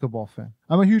huge basketball fan.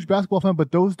 I'm a huge basketball fan,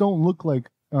 but those don't look like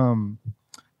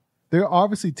they're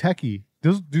obviously techie.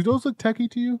 Do those look techie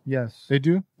to you? Yes. They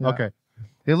do? Yeah. Okay.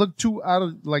 They look too out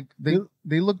of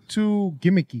they look too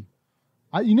gimmicky.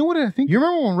 You know what I think? You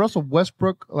remember when Russell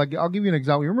Westbrook, like I'll give you an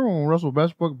example. You remember when Russell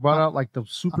Westbrook brought out like the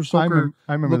Super Soaker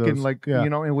I remember looking those. like,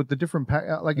 and with the different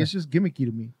it's just gimmicky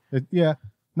to me.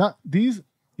 Not these.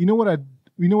 You know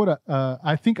what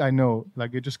I think I know,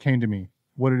 like it just came to me.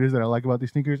 What it is that I like about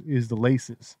these sneakers is the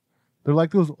laces. They're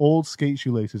like those old skate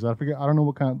shoe laces. I don't know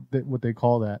what they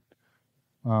call that.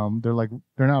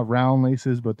 They're not round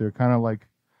laces, but they're kind of like,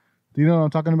 do you know what I'm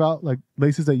talking about? Like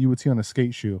laces that you would see on a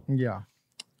skate shoe. Yeah.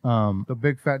 The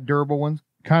big fat durable ones.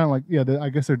 Kind of like, I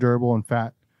guess they're durable and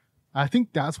fat. I think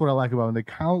that's what I like about them. They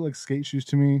kind of look like skate shoes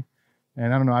to me.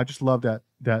 And I don't know, I just love that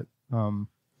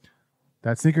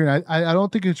sneaker. And I don't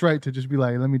think it's right to just be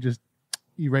like, let me just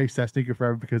erase that sneaker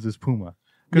forever because it's Puma.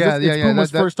 Because it's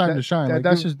Puma's first time to shine.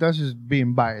 That's just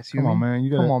being biased. Come on, man.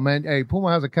 Come on, man. Hey,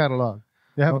 Puma has a catalog.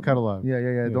 They have a catalog.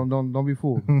 Yeah. Don't be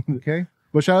fooled. Okay.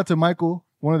 But shout out to Michael,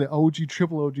 one of the OG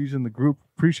triple OGs in the group.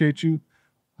 Appreciate you.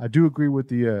 I do agree with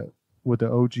the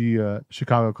OG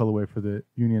Chicago colorway for the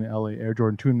Union LA Air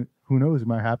Jordan 2. Who knows? It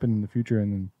might happen in the future,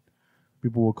 and then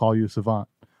people will call you a savant.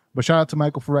 But shout out to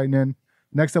Michael for writing in.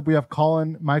 Next up, we have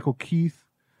Colin Michael Keith.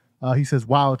 He says,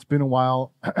 "Wow, it's been a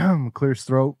while." Clear his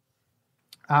throat.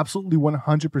 Absolutely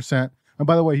 100%. And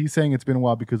by the way, he's saying it's been a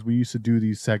while because we used to do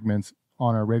these segments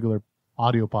on our regular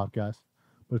audio podcast,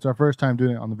 but it's our first time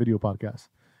doing it on the video podcast.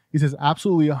 He says,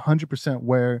 absolutely 100%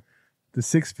 wear the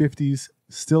 650s.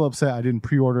 Still upset I didn't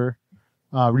pre-order.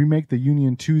 Remake the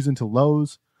Union 2s into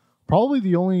lows. Probably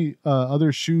the only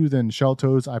other shoe than shell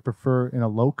toes I prefer in a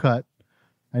low cut.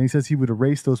 And he says he would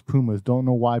erase those Pumas. Don't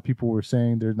know why people were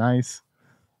saying they're nice.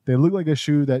 They look like a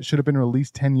shoe that should have been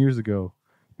released 10 years ago.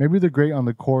 Maybe they're great on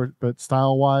the court, but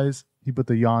style-wise, he put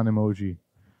the yawn emoji.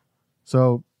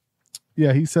 So,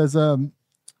 yeah, he says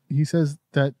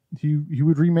that he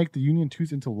would remake the Union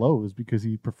 2s into lows because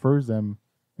he prefers them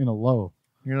in a low.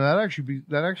 You know,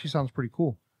 that actually sounds pretty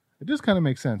cool. It just kind of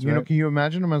makes sense, right? You know, can you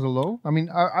imagine them as a low? I mean,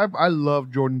 I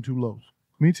love Jordan 2 lows.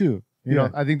 Me too. You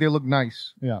know, I think they look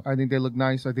nice. Yeah. I think they look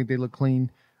nice. I think they look clean.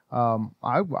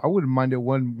 I wouldn't mind it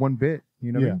one bit.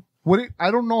 You know what I mean? I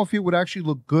don't know if it would actually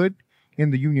look good in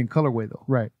the Union colorway though.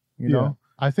 Right. You know?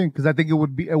 I think because I think it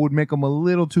would make them a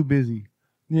little too busy.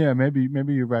 Yeah, maybe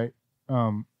you're right.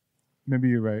 Maybe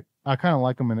you're right. I kind of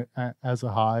like them as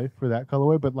a high for that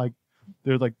colorway, but like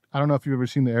they're like, I don't know if you've ever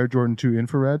seen the Air Jordan 2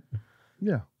 infrared.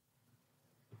 Yeah.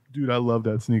 Dude, I love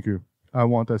that sneaker. I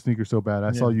want that sneaker so bad.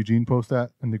 I saw Eugene post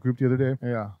that in the group the other day.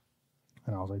 Yeah.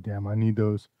 And I was like, damn, I need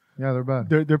those. Yeah, they're bad.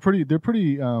 They're pretty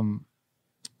affordable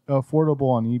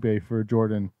on eBay for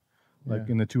Jordan, like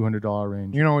in the $200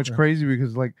 range. You know, it's crazy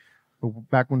because like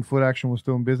back when Foot Action was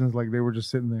still in business, like they were just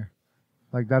sitting there.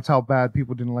 Like that's how bad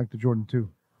people didn't like the Jordan 2.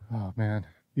 Oh man.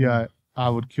 Yeah. I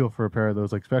would kill for a pair of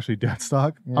those, like especially dead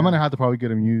stock. Yeah. I'm gonna have to probably get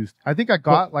them used. I think I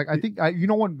got you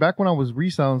know what? Back when I was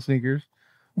reselling sneakers,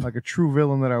 like a true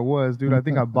villain that I was, dude. I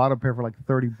think I bought a pair for like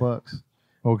 $30.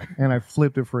 Okay, and I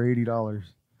flipped it for $80.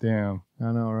 Damn,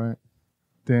 I know, right?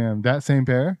 Damn, that same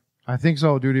pair? I think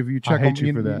so, dude. If you check, I hate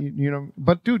you for that. You know,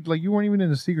 but dude, like you weren't even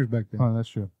into sneakers back then. Oh, that's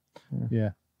true.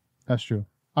 Yeah, that's true.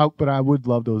 But I would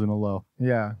love those in a low.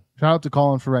 Yeah. Shout out to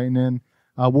Colin for writing in.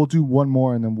 We'll do one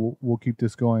more and then we'll keep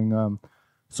this going.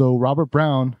 So Robert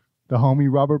Brown, the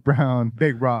homie Robert Brown,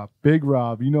 Big Rob.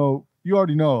 You know, you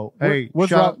already know. Hey,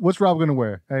 what's Rob gonna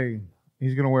wear? Hey,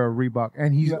 he's gonna wear a Reebok,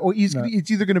 and it's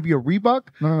either gonna be a Reebok.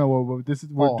 No. Well, this is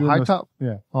we're doing high top.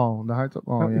 Yeah. Oh, the high top.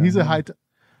 Oh, yeah. He's a high top.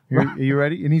 Are you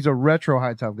ready? And he's a retro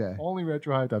high top guy. Only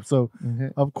retro high top. So,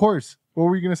 of course, what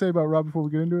were you gonna say about Rob before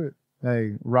we get into it?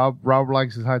 Hey, Rob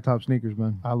likes his high top sneakers,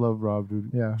 man. I love Rob, dude.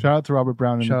 Yeah. Shout out to Robert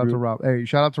Brown. Shout out to Rob. Hey,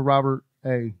 shout out to Robert.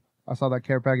 Hey, I saw that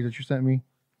care package that you sent me.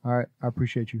 All right, I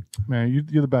appreciate you, man.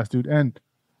 You're the best, dude. And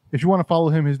if you want to follow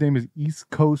him, his name is East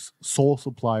Coast Soul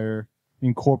Supplier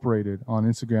Incorporated on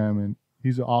Instagram, and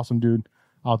he's an awesome dude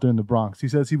out there in the Bronx. He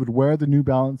says he would wear the New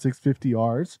Balance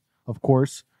 650Rs. Of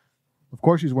course,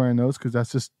 he's wearing those because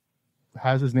that's just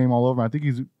has his name all over them. I think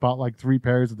he's bought like 3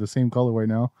 pairs of the same colorway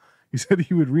now. He said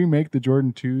he would remake the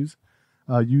Jordan 2s,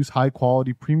 use high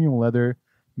quality premium leather,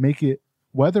 make it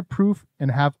weatherproof,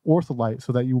 and have Ortholite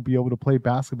so that you'll be able to play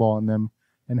basketball in them,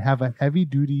 and have a heavy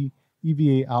duty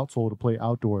EVA outsole to play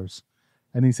outdoors.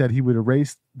 And he said he would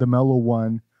erase the Mellow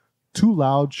One, too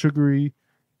loud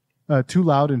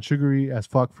and sugary as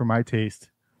fuck for my taste.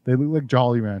 They look like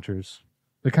Jolly Ranchers.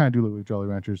 They kind of do look like Jolly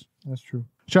Ranchers. That's true.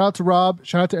 Shout out to Rob.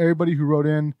 Shout out to everybody who wrote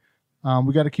in.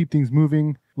 We got to keep things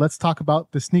moving. Let's talk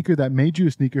about the sneaker that made you a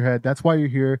sneakerhead. That's why you're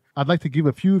here. I'd like to give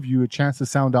a few of you a chance to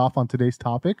sound off on today's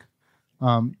topic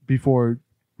before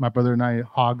my brother and I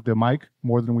hog the mic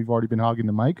more than we've already been hogging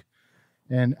the mic.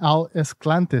 And Al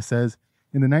Esclante says,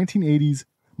 in the 1980s,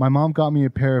 my mom got me a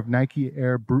pair of Nike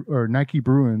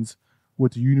Bruins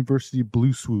with the University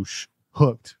Blue Swoosh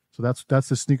hooked. So that's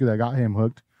the sneaker that got him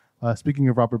hooked. Speaking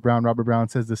of Robert Brown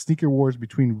says the sneaker wars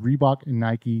between Reebok and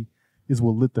Nike is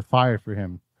what lit the fire for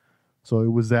him. So it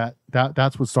was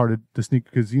that's what started the sneaker,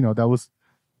 because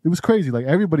it was crazy. Like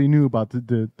everybody knew about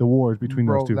the wars between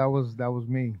those two. That was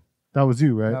me. That was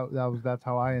you, right? That's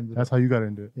how I ended. That's how you got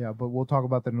into it. Yeah, but we'll talk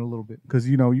about that in a little bit. Because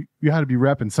you had to be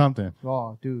repping something.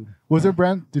 Oh, dude. Was there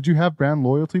brand? Did you have brand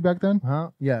loyalty back then?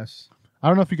 Huh? Yes. I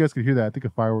don't know if you guys could hear that. I think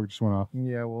a firework just went off.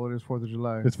 Yeah, well, it is 4th of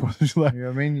July. It's 4th of July. You know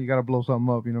what I mean? You got to blow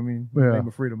something up. You know what I mean? Yeah. Name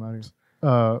of freedom out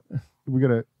here. We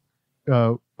gotta.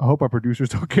 I hope our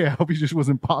producer's okay. I hope he just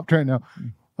wasn't popped right now.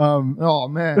 Oh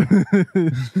man.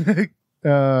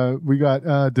 We got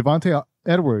Devontae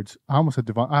Edwards. I almost said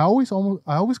Devon. I always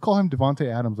call him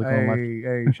Devontae Adams. Like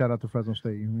hey, shout out to Fresno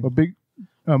State. You know a big.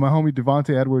 My homie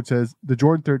Devontae Edwards says, the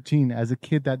Jordan 13, as a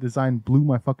kid, that design blew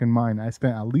my fucking mind. I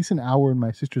spent at least an hour in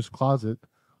my sister's closet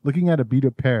looking at a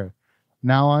beat-up pair.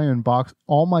 Now I unbox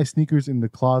all my sneakers in the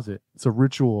closet. It's a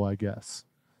ritual, I guess.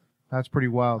 That's pretty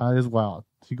wild. That is wild.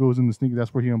 He goes in the sneaker.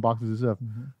 That's where he unboxes his stuff.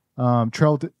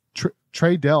 Mm-hmm.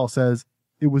 Trey Dell says,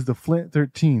 it was the Flint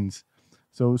 13s.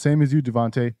 So same as you,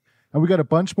 Devontae. And we got a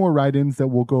bunch more write-ins that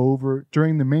we'll go over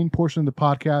during the main portion of the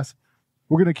podcast.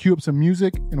 We're going to cue up some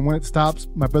music, and when it stops,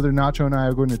 my brother Nacho and I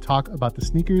are going to talk about the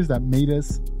sneakers that made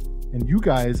us and you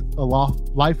guys a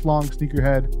lifelong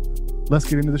sneakerhead. Let's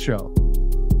get into the show.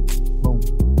 Boom.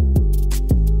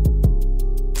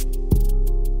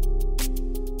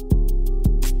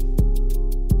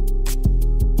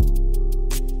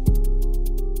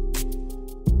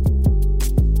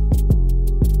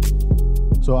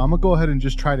 So I'm going to go ahead and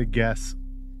just try to guess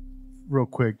real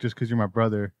quick, just because you're my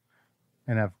brother,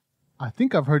 and I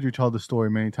think I've heard you tell the story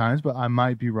many times, but I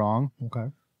might be wrong. Okay.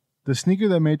 The sneaker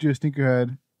that made you a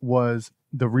sneakerhead was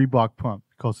the Reebok Pump,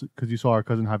 because you saw our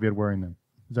cousin Javier wearing them.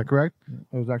 Is that correct?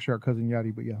 It was actually our cousin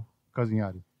Yadi, but yeah. Cousin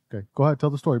Yadi. Okay. Go ahead. Tell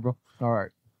the story, bro. All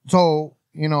right. So,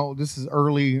 this is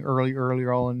early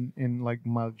on in like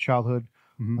my childhood.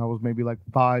 Mm-hmm. I was maybe like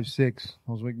 5, 6.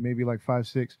 I was maybe like 5,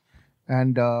 6.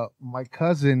 And my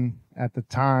cousin at the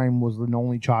time was the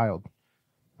only child.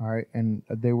 All right, and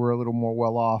they were a little more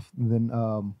well off than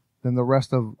the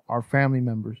rest of our family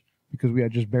members, because we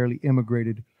had just barely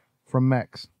immigrated from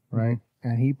Mex, right? Mm-hmm.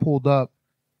 And he pulled up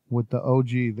with the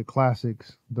OG, the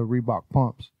classics, the Reebok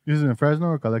pumps. This is in Fresno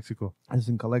or Calexico? This is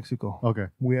in Calexico. Okay.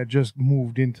 We had just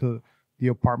moved into the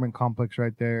apartment complex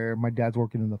right there. My dad's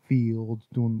working in the fields,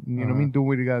 doing what I mean, doing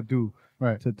what you gotta do,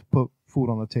 right, to put food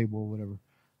on the table or whatever.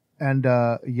 And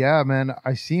yeah, man,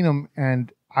 I seen him,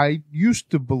 and I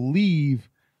used to believe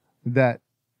that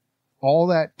all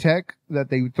that tech that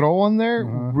they throw on there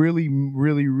really,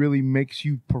 really, really makes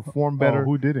you perform better. Oh,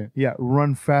 who didn't? Yeah,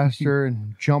 run faster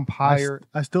and jump higher.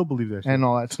 I still believe that shit. And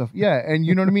all that stuff. Yeah, and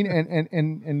you know what I mean?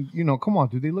 And come on,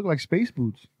 dude, they look like space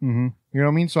boots. Mm-hmm. You know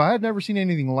what I mean? So I had never seen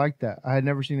anything like that.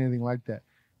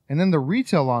 And then the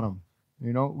retail on them,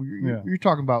 you're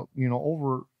talking about,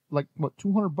 over like, what,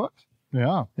 $200?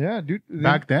 Yeah. Yeah, dude.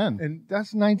 Back then. And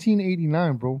that's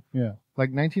 1989, bro. Yeah.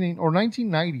 Like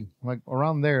 1990, like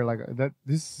around there, like that.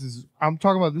 I'm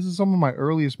talking about, this is some of my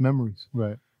earliest memories.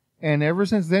 Right. And ever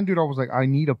since then, dude, I was like, I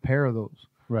need a pair of those.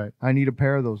 Right. I need a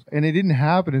pair of those. And it didn't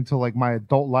happen until like my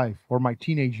adult life or my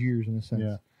teenage years, in a sense.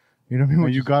 Yeah. You know what I mean?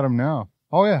 And you got them now.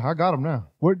 Oh yeah, I got them now.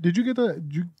 Where did you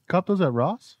did you cop those at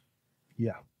Ross?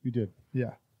 Yeah. You did.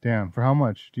 Yeah. Damn. For how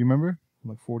much? Do you remember?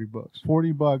 Like $40.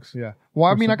 $40. Yeah.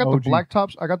 Well, I mean, I got OG. the black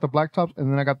tops. I got the black tops,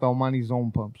 and then I got the Omani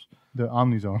Zone pumps. The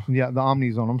Omni Zone. Yeah, the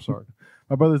Omni Zone. I'm sorry.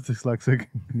 My brother's dyslexic.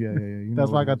 Yeah. You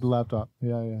That's why I got the laptop.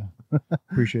 Yeah.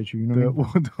 Appreciate you. You know what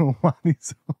I mean? The Omani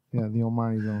Zone. Yeah, the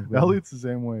Omani Zone. Elliot's the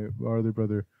same way. Our other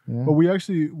brother. Yeah. But we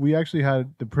actually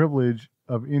had the privilege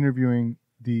of interviewing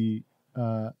the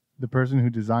person who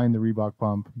designed the Reebok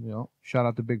pump. Yeah. Shout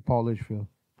out to Big Paul Litchfield.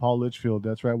 Paul Litchfield.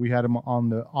 That's right. We had him on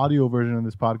the audio version of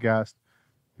this podcast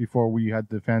before we had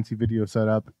the fancy video set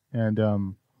up, and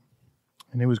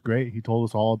it was great. He told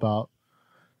us all about,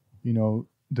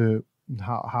 the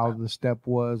how the step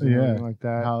was and everything like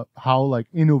that. How like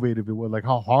innovative it was, like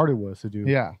how hard it was to do.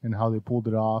 Yeah. And how they pulled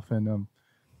it off. And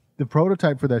the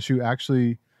prototype for that shoe,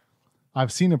 actually,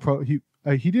 I've seen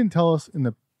he didn't tell us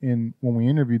when we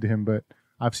interviewed him, but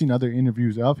I've seen other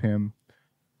interviews of him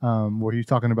where he's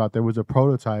talking about there was a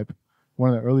prototype.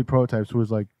 One of the early prototypes was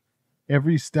like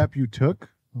every step you took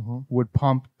would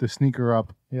pump the sneaker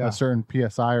up a certain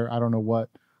PSI or I don't know what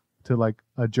to like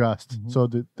adjust. So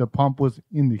the pump was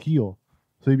in the heel.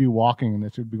 So you'd be walking and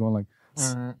it should be going like,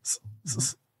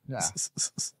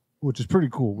 which is pretty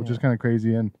cool, which is kind of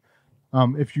crazy. And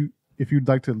if you'd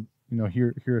like to,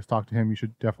 hear us talk to him, you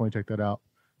should definitely check that out.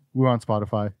 We're on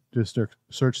Spotify. Just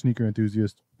search Sneaker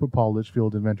Enthusiast, put Paul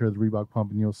Litchfield, inventor of the Reebok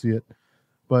Pump, and you'll see it.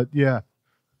 But yeah,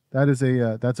 that's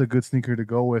a good sneaker to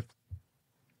go with.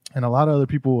 And a lot of other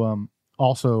people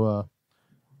also,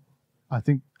 I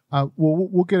think,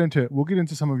 we'll get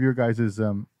into some of your guys'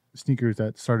 sneakers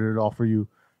that started it all for you.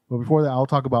 But before that, I'll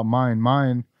talk about mine.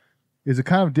 Mine is a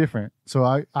kind of different. So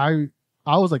I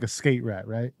was like a skate rat,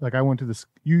 right? Like I went to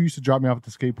you used to drop me off at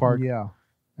the skate park. Yeah.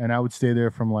 And I would stay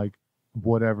there from like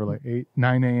whatever, like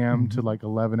 9 a.m. to like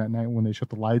 11 at night when they shut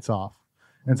the lights off.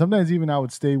 And sometimes even I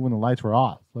would stay when the lights were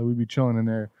off. Like we'd be chilling in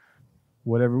there,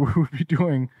 whatever we would be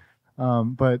doing.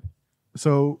 But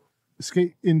so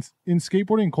in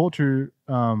skateboarding culture,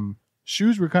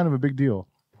 shoes were kind of a big deal.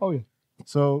 Oh yeah.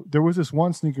 So there was this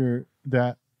one sneaker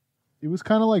that it was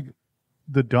kind of like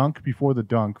the Dunk before the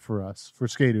Dunk for us, for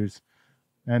skaters.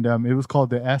 And it was called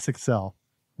the SXL,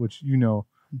 which you know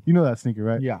that sneaker,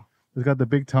 right? Yeah. It's got the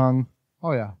big tongue.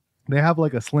 Oh yeah. They have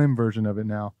like a slim version of it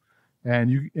now.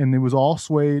 And it was all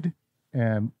suede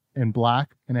and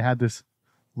black, and it had this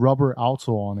rubber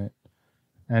outsole on it.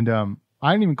 And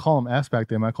I didn't even call them S back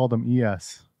then. I called them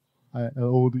ES. The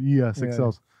ES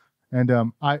XLs.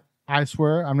 And I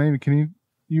swear, I'm not even kidding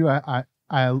you. I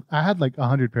had like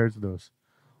 100 pairs of those.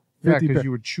 Yeah, because you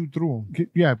would chew through them.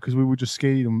 Yeah, because we would just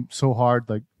skate them so hard,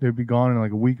 like they'd be gone in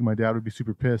like a week, and my dad would be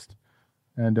super pissed.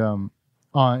 And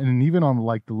even on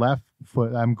like the left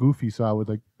foot, I'm goofy, so I would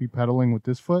like be pedaling with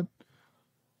this foot.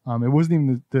 It wasn't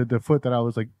even the foot that I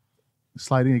was like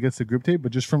sliding against the grip tape,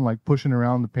 but just from like pushing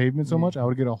around the pavement so much, I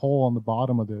would get a hole on the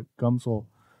bottom of the gum sole.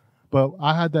 But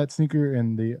I had that sneaker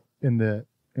in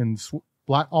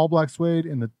black, all black suede,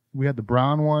 and we had the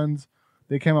brown ones.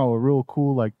 They came out with real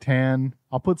cool like tan.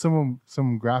 I'll put some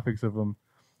graphics of them.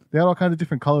 They had all kinds of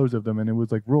different colors of them, and it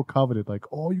was like real coveted. Like,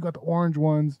 oh, you got the orange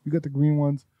ones, you got the green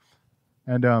ones,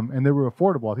 and they were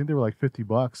affordable. I think they were like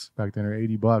 $50 back then, or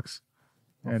 $80.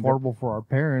 And affordable for our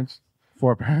parents. For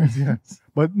our parents, yeah.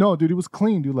 But no, dude, it was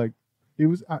clean, dude. Like, it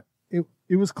was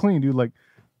clean, dude. Like,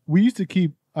 we used to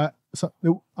keep. I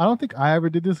don't think I ever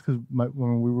did this because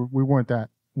when we weren't that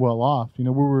well off. We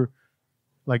were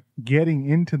like getting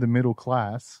into the middle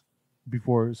class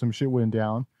before some shit went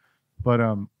down, but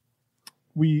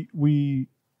we didn't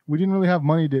really have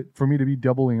money for me to be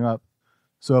doubling up.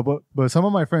 So, but some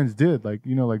of my friends did, like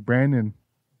like Brandon,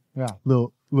 yeah,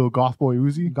 little Goth Boy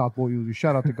Uzi. Goth Boy Uzi.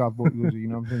 Shout out to Goth Boy Uzi. You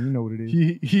know what I'm saying? You know what it is.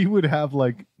 He would have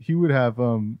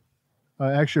an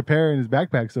extra pair in his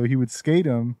backpack, so he would skate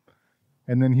them,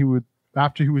 and then he would,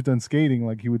 after he was done skating,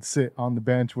 like he would sit on the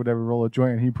bench, whatever, roll a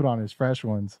joint, and he put on his fresh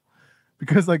ones,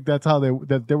 because like that's how they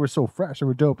were so fresh, they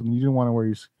were dope, and you didn't want to wear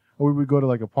your. Or we would go to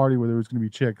like a party where there was going to be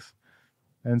chicks,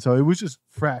 and so it was just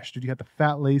fresh, dude. You got the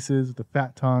fat laces, the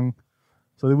fat tongue,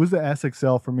 so it was the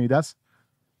SXL for me.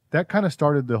 That kind of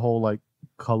started the whole like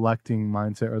collecting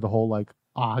mindset, or the whole like,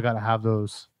 I gotta have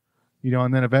those,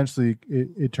 and then eventually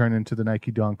it turned into the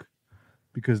Nike Dunk,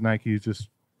 because Nike is just,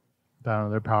 I don't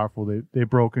know, they're powerful. They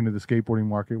broke into the skateboarding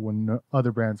market when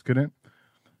other brands couldn't.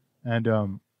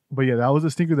 And but yeah, that was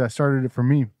a sneaker that started it for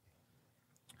me.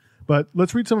 But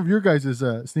let's read some of your guys'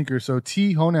 sneakers. So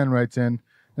T Honan writes in,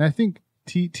 and I think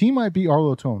T might be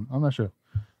Arlo Tone. I'm not sure.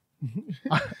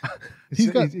 He's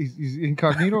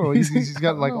incognito, or he's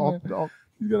got like all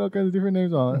he's got all kinds of different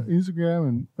names on Instagram,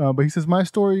 and but he says, my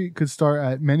story could start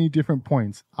at many different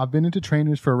points. I've been into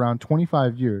trainers for around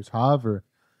 25 years. However,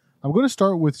 I'm going to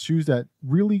start with the shoes that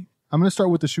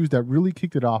really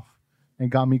kicked it off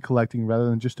and got me collecting, rather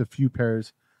than just a few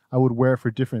pairs I would wear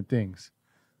for different things.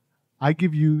 I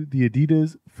give you the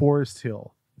Adidas Forest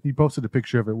Hill. He posted a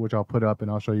picture of it, which I'll put up and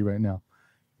I'll show you right now.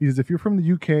 He says, if you're from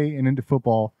the UK and into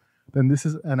football, then this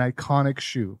is an iconic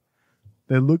shoe.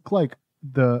 They look like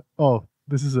I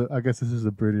guess this is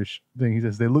a British thing. He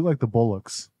says, they look like the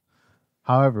Bullocks.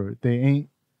 However, they ain't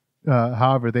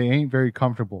very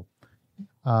comfortable.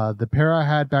 The pair I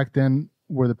had back then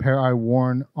were the pair I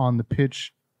worn on the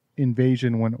pitch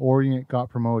invasion when Orient got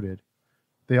promoted.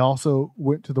 They also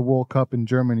went to the World Cup in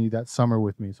Germany that summer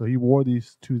with me. So he wore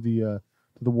these to the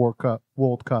World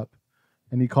Cup,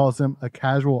 and he calls them a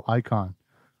casual icon.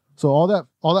 So all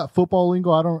that football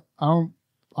lingo,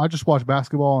 I just watch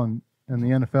basketball and the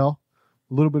NFL,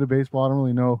 a little bit of baseball. I don't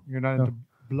really know. You're not into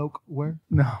bloke wear?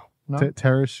 No.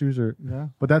 Terrace shoes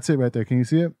but that's it right there. Can you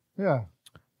see it? Yeah.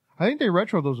 I think they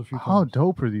retro those a few times. How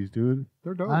dope are these, dude?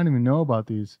 They're dope. I didn't even know about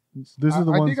these. This is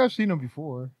the ones. I think I've seen them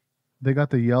before. They got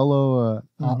the yellow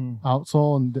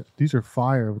outsole, and these are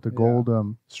fire with the gold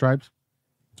stripes.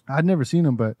 I'd never seen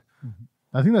them, but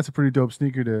I think that's a pretty dope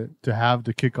sneaker to have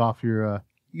to kick off your.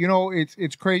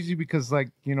 It's crazy because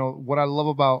what I love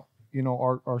about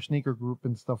our sneaker group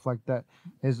and stuff like that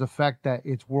is the fact that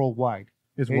it's worldwide.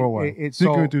 It's worldwide. It's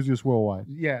sneaker enthusiasts worldwide.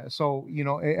 Yeah, so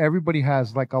everybody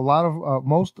has like a lot of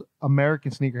most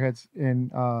American sneakerheads, and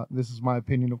this is my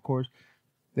opinion, of course.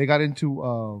 They got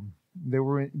into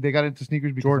they got into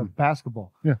sneakers because of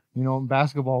basketball. Yeah,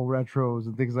 basketball retros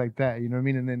and things like that. You know what I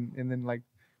mean? And then like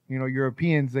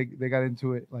Europeans they got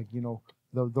into it like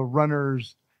the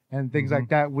runners and things like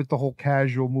that with the whole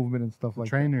casual movement and stuff like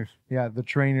trainers. That. Yeah, the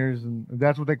trainers, and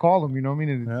that's what they call them. You know what I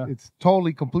mean? And it's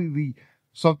totally completely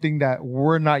something that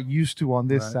we're not used to on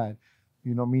this side,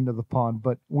 of the pond,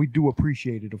 but we do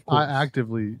appreciate it, of course. I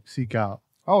actively seek out.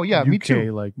 Oh yeah, UK, me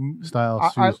too. Like style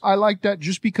shoes. I like that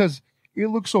just because it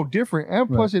looks so different, and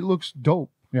plus it looks dope.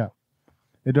 Yeah,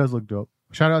 it does look dope.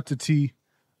 Shout out to T.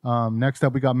 Next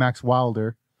up, we got Max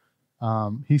Wilder.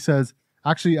 He says,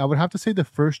 actually, I would have to say the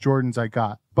first Jordans I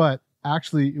got, but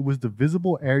actually it was the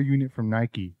Visible Air unit from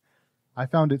Nike. I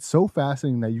found it so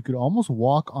fascinating that you could almost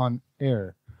walk on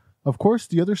air. Of course,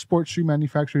 the other sports shoe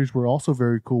manufacturers were also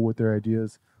very cool with their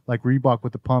ideas, like Reebok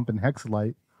with the Pump and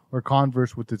Hexalite, or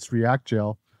Converse with its React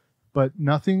Gel, but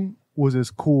nothing was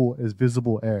as cool as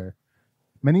Visible Air.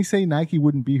 Many say Nike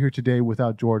wouldn't be here today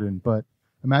without Jordan, but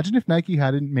imagine if Nike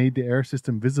hadn't made the Air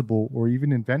system visible or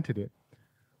even invented it.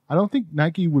 I don't think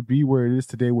Nike would be where it is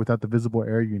today without the Visible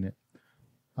Air unit,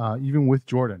 even with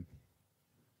Jordan.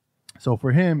 So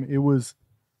for him, it was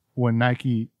when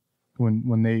Nike,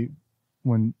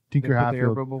 when Tinker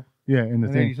Hatfield, in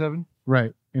 87,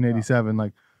 right, in 87,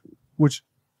 like, which,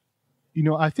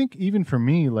 I think even for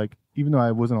me, like, even though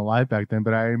I wasn't alive back then,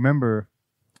 but I remember,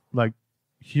 like,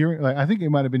 hearing, like, I think it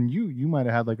might have been you might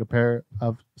have had like a pair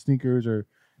of sneakers, or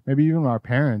maybe even our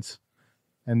parents,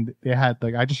 and they had,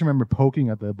 like, I just remember poking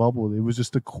at the bubble. It was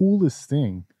just the coolest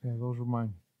thing. Yeah, those were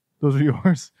mine. Those are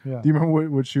yours? Yeah. Do you remember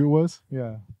what shoe it was?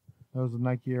 Yeah, that was the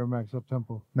Nike Air Max Up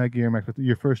Tempo. Nike Air Max,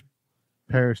 your first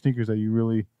pair of sneakers that you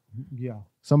really. Yeah.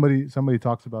 Somebody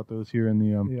talks about those here in the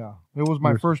Yeah, it was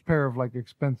my first pair of like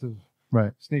expensive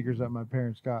sneakers that my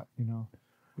parents got. Yeah.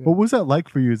 What was that like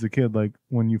for you as a kid? Like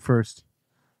when you first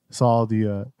saw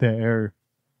the Air.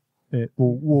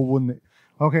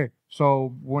 Okay,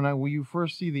 so when you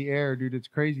first see the Air, dude, it's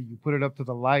crazy. You put it up to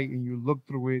the light and you look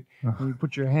through it, and you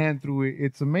put your hand through it.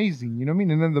 It's amazing. You know what I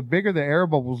mean? And then the bigger the air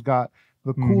bubbles got,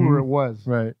 the cooler it was.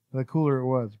 Right. The cooler it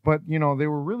was. But, they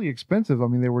were really expensive. I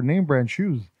mean, they were name brand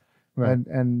shoes. Right.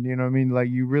 And you know what I mean? Like,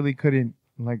 you really couldn't,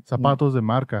 like... Zapatos de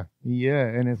marca. Yeah,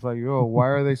 and it's like, why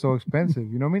are they so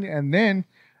expensive? You know what I mean? And then,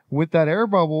 with that air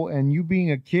bubble, and you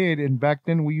being a kid, and back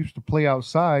then we used to play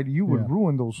outside, you would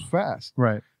ruin those fast.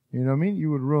 Right. You know what I mean? You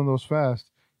would ruin those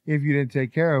fast if you didn't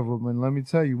take care of them. And let me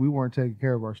tell you, we weren't taking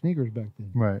care of our sneakers back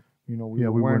then. Right. We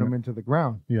were wearing them into the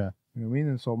ground. Yeah. You know what I mean?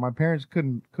 And so my parents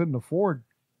couldn't afford,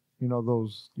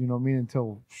 those,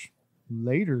 until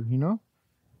later,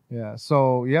 Yeah.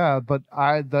 So yeah, but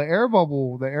the air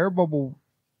bubble,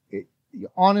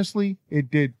 honestly,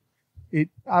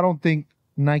 I don't think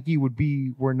Nike would be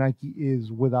where Nike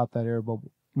is without that air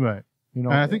bubble. Right.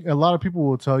 And I think a lot of people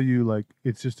will tell you like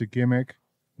it's just a gimmick.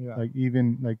 Yeah. Like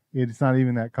even like it's not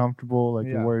even that comfortable. Like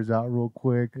it wears out real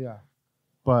quick. Yeah.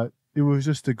 But it was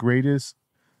just the greatest.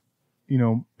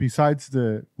 Besides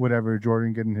the whatever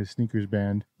Jordan getting his sneakers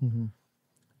banned,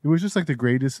 it was just like the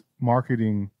greatest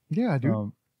marketing. Yeah,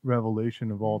 dude. Revelation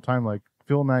of all time. Like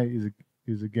Phil Knight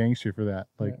is a gangster for that.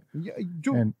 Like,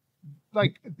 dude, and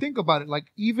like think about it. Like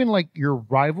even like your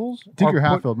rivals. Tinker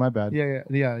Hatfield, my bad. Yeah.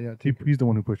 He's the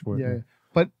one who pushed for it. Yeah.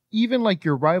 But even like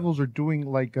your rivals are doing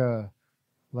like you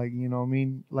know what I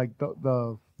mean, like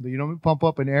the you know what I mean, pump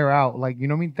up and air out. Like you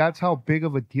know what I mean. That's how big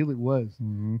of a deal it was.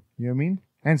 Mm-hmm. You know what I mean.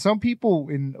 And some people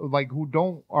in like who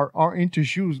aren't into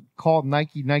shoes call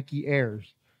Nike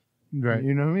Airs. Right.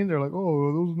 You know what I mean? They're like, oh,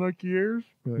 are those Nike Airs?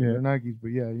 Like, they're Nikes, but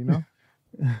yeah,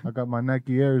 I got my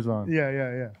Nike Airs on.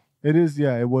 Yeah. It is,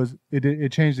 yeah. It was.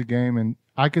 It changed the game, and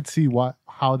I could see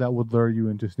how that would lure you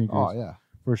into sneakers. Oh yeah,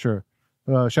 for sure.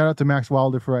 Shout out to Max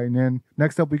Wilder for writing in.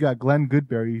 Next up, we got Glenn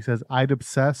Goodberry. He says, "I'd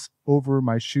obsess over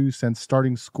my shoes since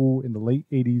starting school in the late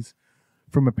 '80s,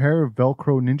 from a pair of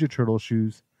Velcro Ninja Turtle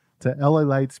shoes to LA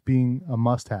Lights being a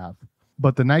must-have.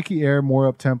 But the Nike Air More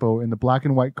Up Tempo in the black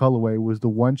and white colorway was the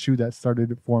one shoe that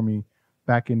started it for me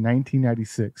back in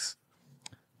 1996.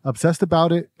 Obsessed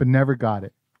about it, but never got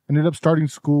it. Ended up starting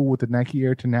school with the Nike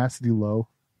Air Tenacity Low,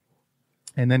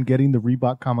 and then getting the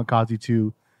Reebok Kamikaze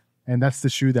 2, and that's the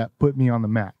shoe that put me on the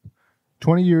map.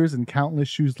 20 years and countless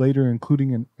shoes later,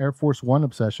 including an Air Force One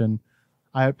obsession,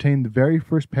 I obtained the very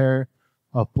first pair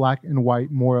of black and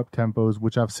white More Up Tempos,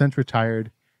 which I've since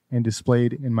retired and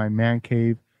displayed in my man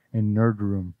cave and nerd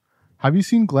room." Have you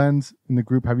seen Glenn's in the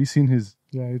group? Have you seen his?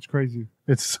 Yeah, it's crazy.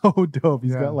 It's so dope.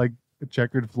 He's got like a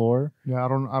checkered floor. Yeah, I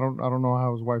don't know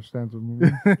how his wife stands with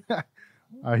me.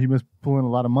 He must pull in a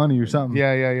lot of money or something.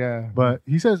 Yeah. But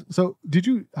he says, so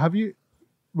have you,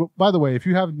 well, by the way, if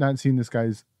you have not seen this,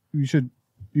 guys, you should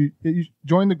you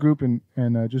join the group and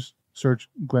just search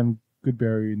Glenn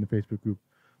Goodberry in the Facebook group.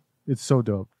 It's so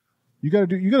dope. You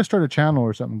gotta start a channel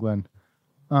or something, Glenn.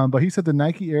 But he said the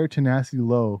Nike Air Tenacity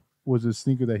Low was a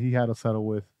sneaker that he had to settle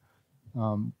with.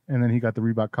 And then he got the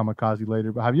Reebok Kamikaze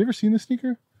later. But have you ever seen this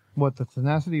sneaker? What, the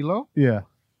Tenacity Low? Yeah.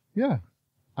 Yeah.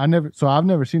 I've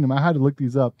never seen them. I had to look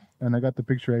these up, and I got the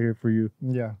picture right here for you.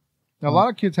 Yeah. A lot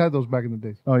of kids had those back in the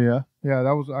days. Oh, yeah? Yeah,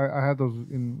 that was, I had those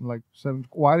in like 7th.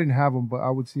 Well, I didn't have them, but I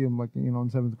would see them like, in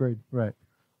 7th grade. Right.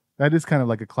 That is kind of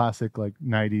like a classic, like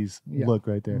 90s look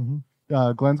right there.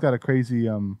 Mm-hmm. Glenn's got a crazy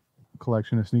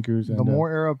collection of sneakers. The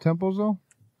More Air Up Tempos, though?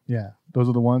 Yeah, those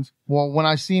are the ones. Well, when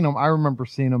I seen them, I remember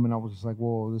seeing them, and I was just like,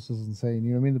 whoa, this is insane.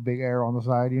 You know what I mean? The big air on the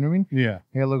side, you know what I mean? Yeah.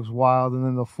 It looks wild, and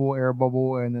then the full air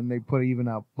bubble, and then they put even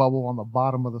a bubble on the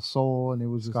bottom of the sole, and it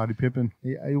was Scottie Pippen.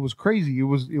 Yeah, it was crazy. It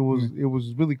was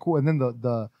really cool. And then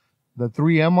the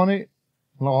 3M on it.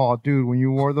 Oh, dude, when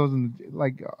you wore those,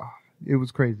 it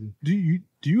was crazy. Do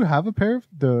you have a pair of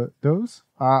those?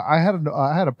 I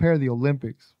had a pair of the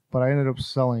Olympics, but I ended up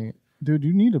selling it. Dude,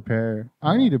 you need a pair.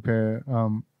 I need a pair.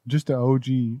 Just the OG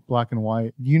black and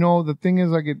white. You know, the thing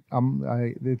is, I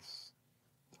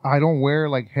don't wear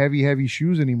like heavy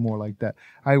shoes anymore like that.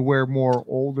 I wear more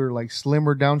older, like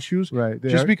slimmer down shoes. Right.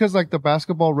 Because like the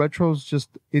basketball retros,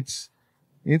 it's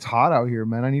hot out here,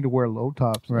 man. I need to wear low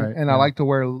tops. Right. And I like to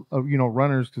wear,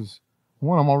 runners because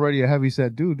one, I'm already a heavy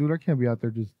set dude. I can't be out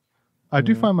there just. I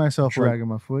do find myself dragging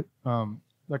my foot.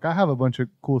 Like I have a bunch of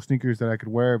cool sneakers that I could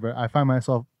wear, but I find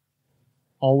myself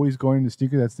always going to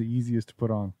sneaker that's the easiest to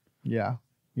put on. Yeah.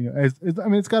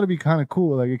 It's got to be kind of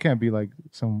cool. Like it can't be like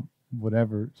some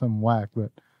whack,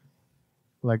 but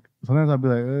like sometimes I'll be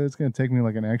like, it's going to take me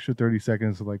like an extra 30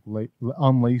 seconds to like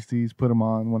unlace these, put them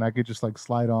on when I could just like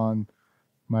slide on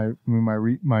my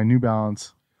New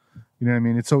Balance. You know what I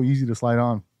mean? It's so easy to slide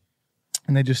on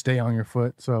and they just stay on your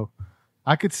foot. So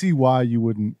I could see why you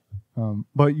wouldn't.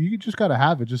 But you just got to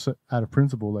have it just out of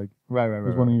principle. Like, right.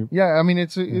 Yeah, I mean,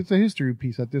 it's a history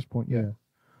piece at this point. Yeah.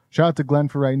 Shout out to Glenn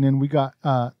for writing in. We got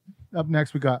up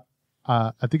next. We got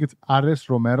I think it's Ares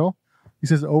Romero. He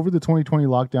says, over the 2020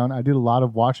 lockdown, I did a lot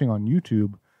of watching on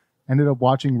YouTube. Ended up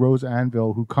watching Rose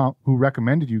Anvil, who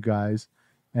recommended you guys,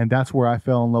 and that's where I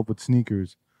fell in love with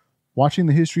sneakers. Watching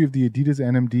the history of the Adidas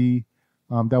NMD,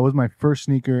 that was my first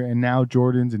sneaker, and now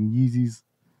Jordans and Yeezys.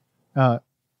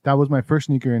 That was my first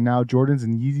sneaker, and now Jordans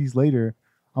and Yeezys later,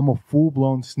 I'm a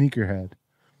full-blown sneakerhead.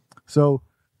 So,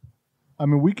 I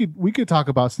mean, we could talk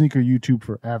about sneaker YouTube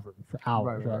forever, for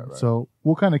hours. Right. So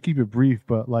we'll kind of keep it brief,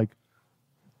 but like,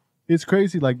 it's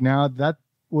crazy. Like now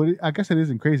I guess it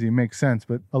isn't crazy. It makes sense,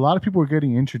 but a lot of people are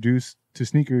getting introduced to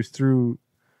sneakers through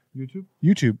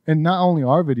YouTube, and not only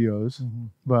our videos,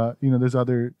 but there's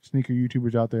other sneaker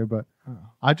YouTubers out there. But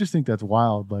I just think that's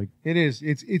wild. Like it is.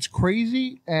 It's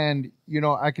crazy, and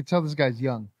I could tell this guy's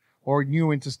young or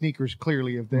new into sneakers.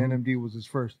 Clearly, if the NMD was his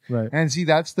first, right? And see,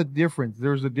 that's the difference.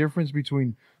 There's a difference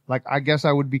between like I guess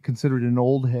I would be considered an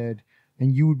old head,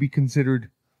 and you would be considered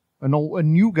a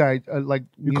new guy. Like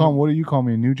what do you call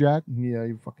me, a new jack? Yeah,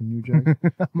 you fucking new jack.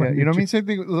 Yeah, you know what I mean. Same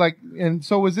thing. Like, and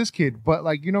so was this kid. But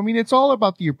like, you know what I mean. It's all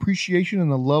about the appreciation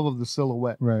and the love of the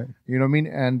silhouette. Right. You know what I mean.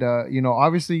 And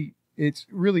obviously, it's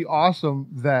really awesome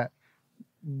that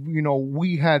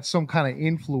we had some kind of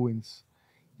influence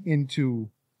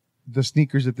into the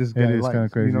sneakers that this guy likes. It is kind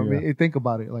of crazy. I mean? Think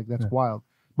about it. Like that's wild.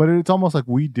 But it's almost like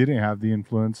we didn't have the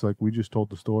influence. Like we just told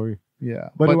the story. Yeah.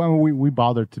 But I mean, we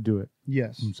bothered to do it.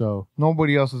 Yes. So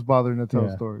nobody else is bothering to tell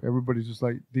a story. Everybody's just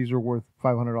like, these are worth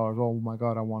 $500. Oh my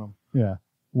God, I want them. Yeah.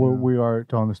 we are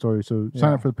telling the story. So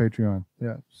sign up for the Patreon.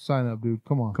 Yeah, sign up, dude.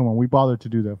 Come on. We bothered to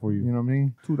do that for you. You know what I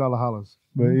mean? $2 hollers.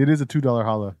 But it is a $2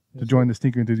 holla to join the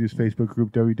Sneaker Enthusiast Facebook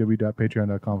group,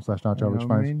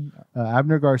 www.patreon.com/NotJobRichFinds.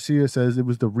 Abner Garcia says it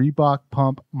was the Reebok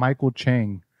Pump Michael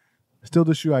Chang. Still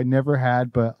the shoe I never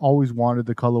had, but always wanted.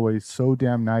 The colorway so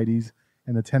damn 90s,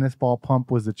 and the tennis ball pump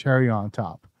was the cherry on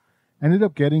top. Ended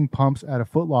up getting pumps at a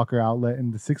Foot Locker outlet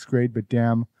in the 6th grade, but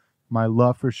damn, my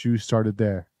love for shoes started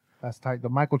there. That's tight. The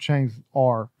Michael Changs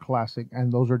are classic,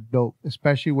 and those are dope,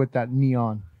 especially with that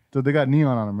neon. So they got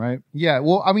neon on them, right? Yeah.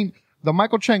 Well, I mean, the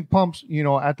Michael Chang pumps,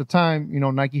 at the time,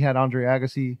 Nike had Andre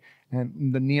Agassi,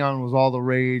 and the neon was all the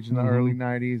rage in the early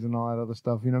 90s and all that other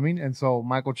stuff. You know what I mean? And so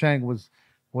Michael Chang was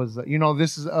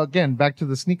this is, again, back to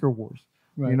the sneaker wars.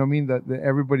 Right. You know what I mean? That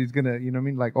everybody's going to,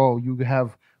 like, oh, you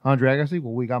have Andre Agassi?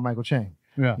 Well, we got Michael Chang.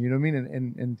 Yeah. You know what I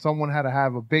mean? And someone had to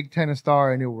have a big tennis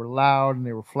star, and they were loud, and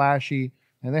they were flashy,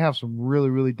 and they have some really,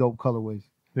 really dope colorways.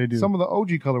 They do. Some of the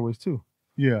OG colorways, too.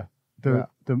 Yeah.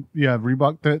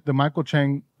 Reebok, the Michael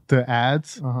Chang, the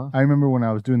ads. I remember when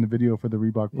I was doing the video for the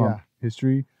Reebok Pump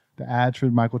history, the ads for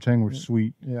Michael Chang were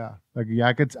sweet. Yeah. Like,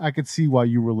 I could see why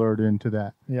you were lured into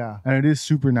that. Yeah. And it is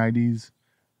super 90s,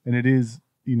 and it is,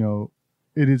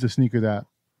 it is a sneaker that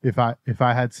if I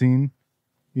had seen,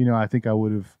 I think I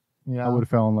would have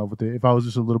fell in love with it if I was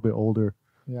just a little bit older.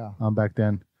 Yeah. Back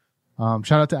then.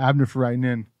 Shout out to Abner for writing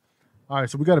in. All right,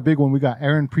 so we got a big one. We got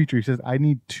Aaron Preacher. He says, I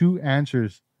need 2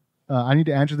 answers. I need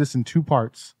to answer this in 2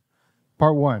 parts.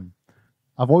 Part 1.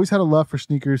 I've always had a love for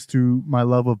sneakers through my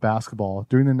love of basketball.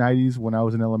 During the 90s when I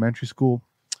was in elementary school,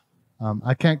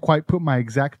 I can't quite put my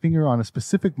exact finger on a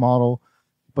specific model,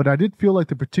 but I did feel like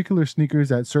the particular sneakers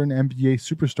that certain NBA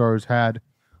superstars had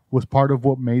was part of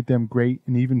what made them great.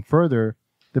 And even further,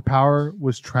 the power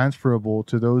was transferable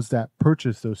to those that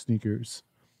purchased those sneakers.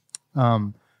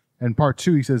 And part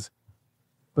 2, he says,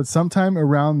 but sometime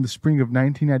around the spring of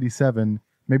 1997,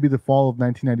 maybe the fall of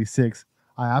 1996,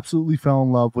 I absolutely fell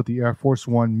in love with the Air Force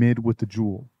One mid with the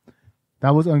jewel.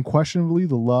 That was unquestionably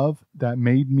the love that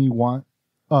made me want,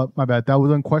 that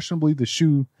was unquestionably the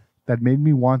shoe that made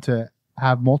me want to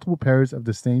have multiple pairs of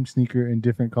the same sneaker in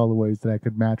different colorways that I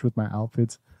could match with my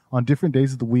outfits on different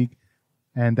days of the week.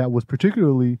 And that was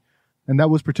particularly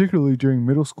during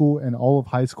middle school and all of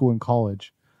high school and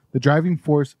college, the driving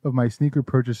force of my sneaker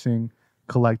purchasing,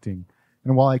 collecting.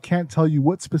 And while I can't tell you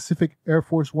what specific Air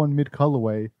Force One mid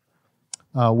colorway,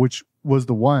 which was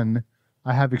the one,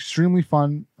 I have extremely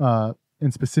fun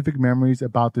and specific memories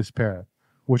about this pair,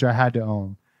 which I had to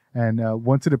own. And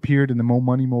once it appeared in the Mo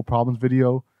Money Mo Problems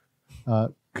video,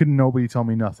 couldn't nobody tell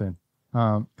me nothing.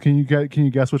 Can you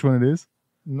guess which one it is?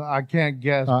 No, I can't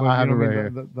guess. But I have it right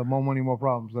here. The More Money, More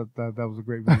Problems. That was a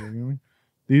great video. You know what I mean?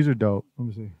 These are dope. Let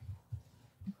me see.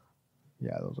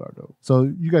 Yeah, those are dope. So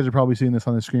you guys are probably seeing this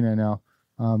on the screen right now.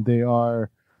 They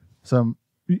are some.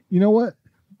 You know what?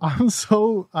 I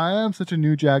am such a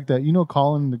new jack that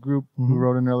Colin in the group who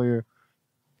wrote in earlier.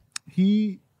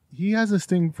 He has this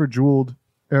thing for jeweled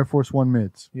Air Force One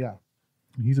mids. Yeah,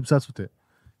 he's obsessed with it,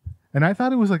 and I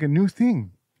thought it was like a new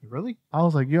thing. Really? I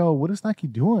was like, yo, what is Nike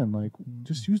doing? Like,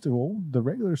 just use the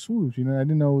regular swoosh. I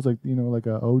didn't know it was like, like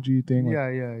a OG thing.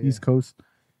 Like yeah. East Coast.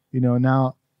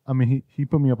 Now, I mean, he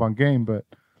put me up on game, but,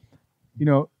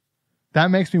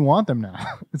 that makes me want them now.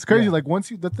 It's crazy. Yeah. Like, once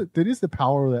that is the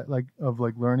power of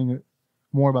learning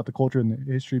more about the culture and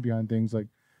the history behind things. Like,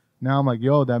 now I'm like,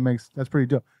 yo, that's pretty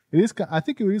dope. I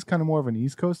think it is kind of more of an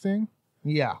East Coast thing.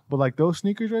 Yeah. But like those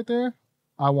sneakers right there,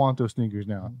 I want those sneakers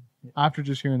now. After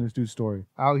just hearing this dude's story.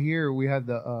 Out here we had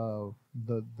the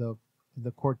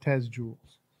Cortez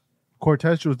jewels.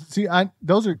 Cortez jewels. See, I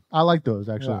like those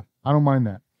actually. Yeah. I don't mind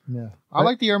that. Yeah. I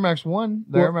like the Air Max 1,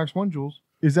 Air Max 1 jewels.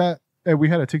 Is that we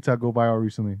had a TikTok go viral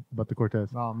recently about the Cortez.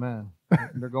 Oh man.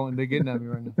 They're getting at me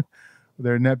right now.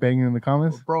 They're net banging in the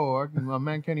comments? Bro, my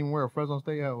man can't even wear a Fresno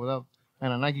State hat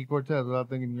and a Nike Cortez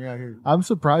without thinking you're out here. I'm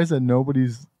surprised that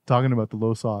nobody's talking about the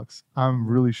low socks. I'm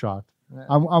really shocked.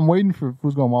 I'm waiting for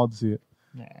Who's Going Wild to see it.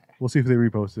 Nah. We'll see if they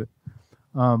repost it.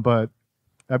 But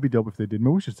that'd be dope if they did.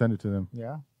 Maybe we should send it to them.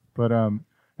 Yeah. But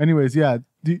anyways, yeah.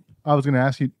 I was gonna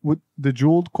ask you, what the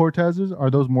jeweled Cortezes, are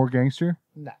those more gangster?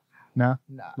 Nah.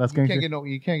 Less gangster.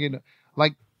 You can't get no,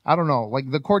 like, I don't know.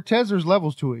 Like the Cortez, there's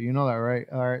levels to it. You know that, right?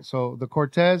 All right. So the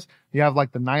Cortez, you have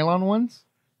like the nylon ones,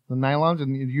 and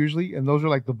those are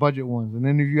like the budget ones. And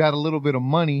then if you had a little bit of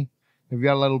money, you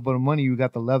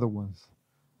got the leather ones.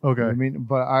 Okay. You know what I mean?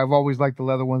 But I've always liked the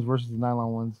leather ones versus the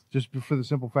nylon ones, just for the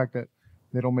simple fact that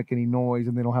they don't make any noise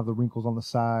and they don't have the wrinkles on the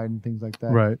side and things like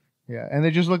that. Right. Yeah. And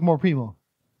they just look more primo.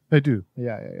 They do.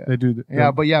 Yeah. They do. But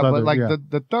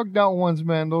the thugged out ones,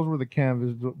 man, those were the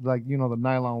canvas, like the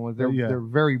nylon ones. They're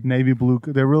very navy blue.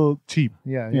 They're real cheap.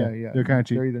 Yeah. They're kind of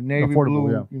cheap. They're either navy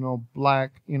blue,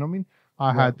 black. You know what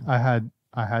I mean?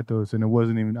 I had those, and I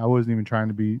wasn't even trying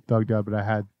to be thugged out, but I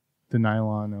had the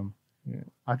nylon.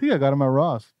 I think I got them at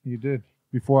Ross. You did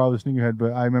before I was a sneakerhead,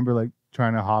 but I remember like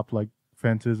trying to hop like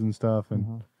fences and stuff,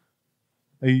 and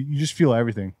you just feel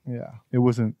everything. Yeah, it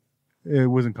wasn't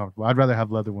comfortable. I'd rather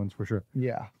have leather ones for sure.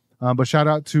 Yeah. But shout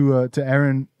out to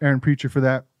Aaron Preacher for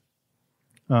that,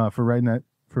 for writing that,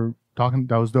 for talking.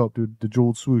 That was dope, dude. The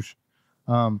jeweled swoosh.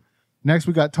 Next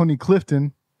we got Tony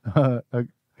Clifton,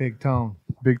 Big Tone.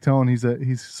 Big Tone.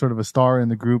 He's sort of a star in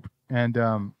the group, and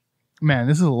man,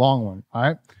 this is a long one. All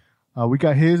right, we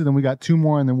got his, and then we got two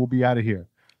more, and then we'll be out of here.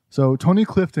 So Tony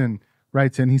Clifton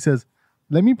writes in. He says,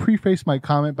 "Let me preface my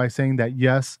comment by saying that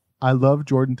yes, I love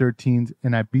Jordan 13s,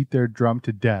 and I beat their drum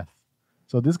to death."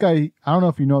 So this guy, I don't know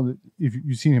if you know that, if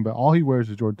you've seen him, but all he wears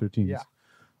is Jordan 13s.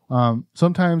 Yeah.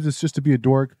 Sometimes it's just to be a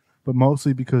dork, but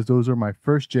mostly because those are my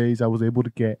first J's I was able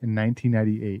to get in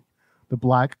 1998. The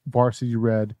black varsity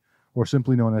red, or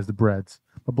simply known as the Breads.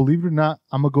 But believe it or not,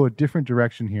 I'm going to go a different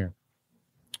direction here.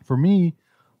 For me,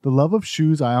 the love of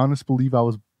shoes I honestly believe I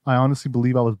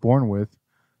was born with.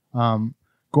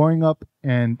 Growing up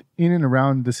and in and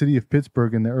around the city of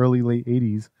Pittsburgh in the early late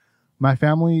 80s, my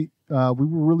family, we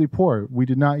were really poor. We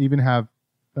did not even have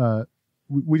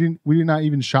we did not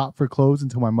even shop for clothes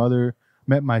until my mother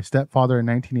met my stepfather in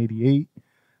 1988.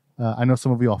 I know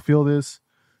some of y'all feel this.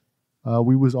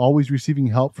 We was always receiving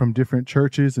help from different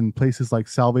churches and places like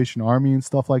Salvation Army and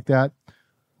stuff like that.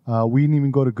 We didn't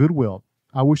even go to Goodwill.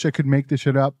 I wish I could make this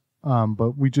shit up,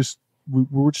 but we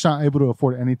were just not able to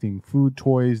afford anything. Food,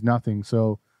 toys, nothing.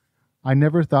 So I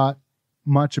never thought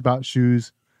much about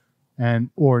shoes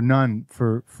or none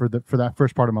for that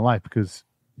first part of my life because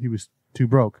he was too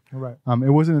broke. Right.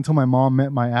 It wasn't until my mom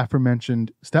met my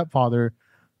aforementioned stepfather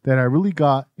that I really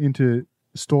got into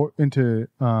stores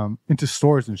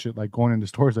and shit, like going into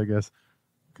stores, I guess,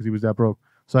 because he was that broke.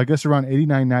 So I guess around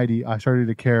 89, 90, I started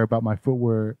to care about my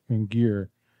footwear and gear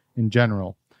in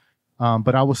general.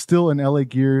 But I was still in LA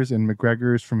Gears and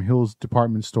McGregor's from Hills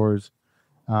department stores.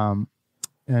 And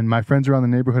my friends around the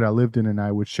neighborhood I lived in and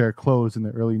I would share clothes in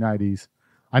the early 90s.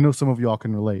 I know some of y'all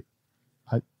can relate.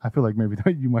 I feel like maybe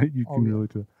you can relate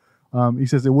to it. He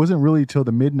says it wasn't really till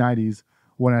the mid 90s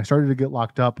when I started to get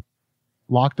locked up.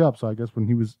 So I guess when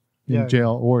he was in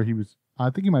jail, or I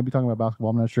think he might be talking about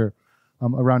basketball. I'm not sure.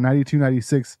 Around 92,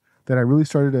 96, that I really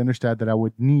started to understand that I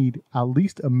would need at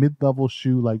least a mid-level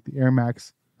shoe like the Air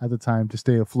Max at the time to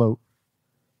stay afloat.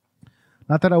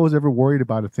 Not that I was ever worried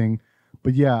about a thing,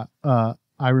 but yeah,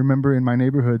 I remember in my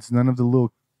neighborhoods, none of the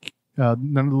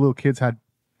little kids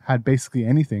had basically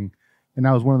anything. And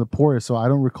I was one of the poorest, so I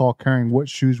don't recall caring what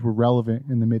shoes were relevant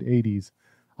in the mid 80s.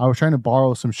 I was trying to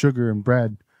borrow some sugar and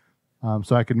bread,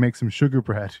 so I could make some sugar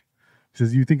bread. He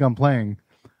says, "You think I'm playing?"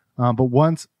 But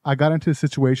once I got into a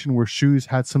situation where shoes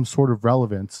had some sort of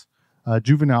relevance,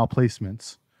 juvenile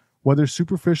placements, whether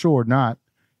superficial or not,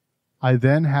 I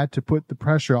then had to put the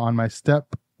pressure on my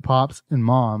step pops and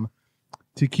mom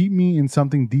to keep me in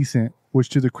something decent, which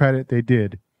to the credit they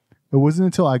did. It wasn't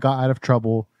until I got out of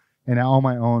trouble and out on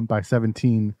my own by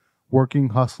 17, working,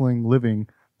 hustling, living,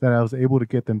 that I was able to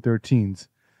get them 13s.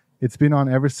 It's been on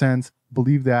ever since.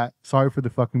 Believe that. Sorry for the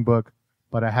fucking book,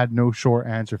 but I had no short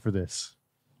answer for this.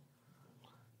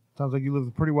 Sounds like you lived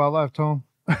a pretty wild life, Tone.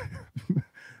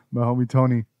 My homie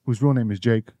Tony, whose real name is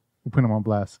Jake. We put him on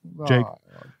blast. Jake.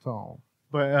 Tone.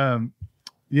 But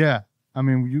yeah, I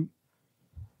mean, you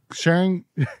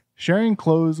sharing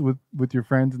clothes with your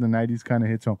friends in the 90s kind of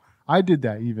hits home. I did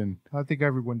that even. I think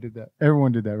everyone did that.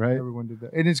 Everyone did that, right? Everyone did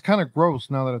that. And it's kind of gross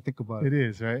now that I think about it. It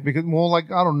is, right? Because, well,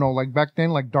 like, I don't know, like back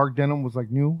then, like dark denim was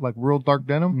like new, like real dark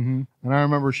denim. Mm-hmm. And I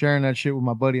remember sharing that shit with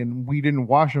my buddy, and we didn't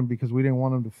wash them because we didn't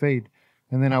want them to fade.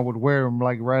 And then I would wear them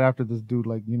like right after this dude,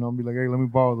 like, you know, be like, "Hey, let me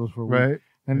borrow those for a week." Right.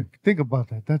 And think about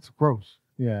that. That's gross.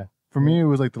 Yeah. For me, it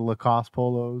was like the Lacoste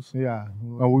polos. Yeah.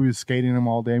 Oh, we was skating them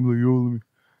all day. And be like, "Yo, let me,"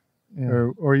 Yeah.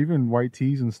 or even white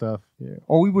tees and stuff. Yeah.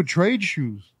 Or we would trade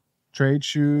shoes. Trade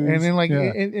shoes. And then like,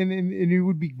 yeah. and it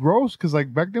would be gross because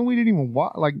like back then we didn't even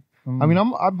wash. Like, I mean,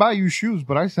 I buy you shoes,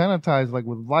 but I sanitize like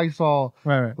with Lysol,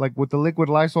 right. Like with the liquid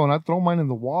Lysol, and I throw mine in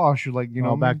the wash. Like, you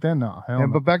know, back then, no. Hell no.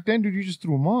 But back then, dude, you just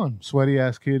threw them on. Sweaty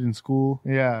ass kid in school.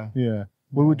 Yeah. Yeah.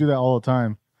 We would do that all the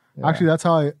time. Yeah. Actually, that's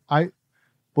how I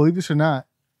believe this or not,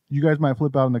 you guys might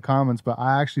flip out in the comments, but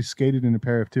I actually skated in a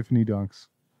pair of Tiffany Dunks.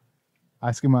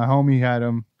 I skipped my homie had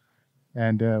them,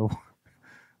 and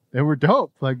they were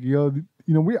dope. Like,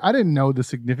 I didn't know the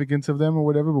significance of them or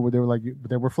whatever, but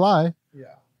they were fly.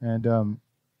 Yeah. And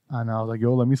I was like,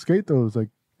 yo, let me skate those. Like,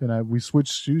 and we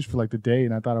switched shoes for like the day,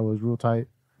 and I thought I was real tight.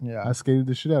 Yeah. I skated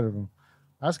the shit out of them.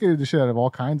 I skated the shit out of all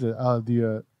kinds of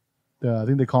the I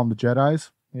think they call them the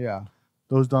Jedis. Yeah.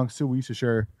 Those dunks too. We used to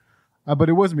share, but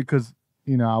it wasn't because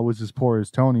I was as poor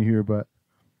as Tony here. But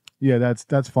yeah,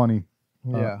 that's funny.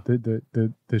 Yeah.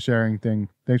 The sharing thing.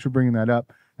 Thanks for bringing that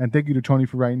up, and thank you to Tony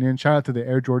for writing in. Shout out to the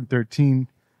Air Jordan 13,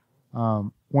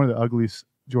 one of the ugliest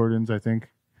Jordans, I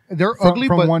think. They're ugly,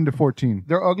 from but 1 to 14.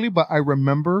 They're ugly, but I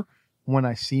remember when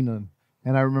I seen them,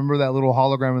 and I remember that little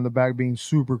hologram in the back being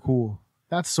super cool.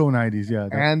 That's so 90s, yeah.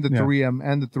 And the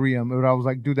 3M, but I was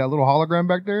like, dude, that little hologram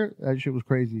back there, that shit was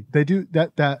crazy. They do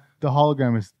that. The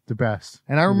hologram is the best.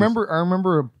 And I remember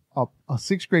a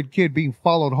 6th grade kid being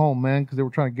followed home, man, because they were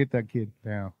trying to get that kid.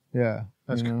 Damn. Yeah,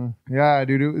 that's yeah,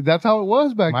 dude. That's how it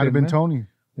was back then. Might have been man. Tony.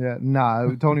 Yeah,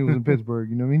 nah, Tony was in Pittsburgh.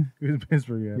 You know what I mean? He was in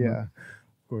Pittsburgh. Yeah. Yeah.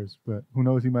 Of course, but who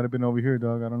knows? He might have been over here,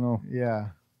 dog. I don't know. Yeah.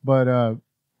 But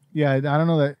yeah, I don't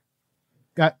know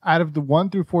that. Out of the 1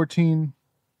 through 14,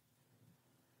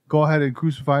 go ahead and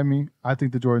crucify me. I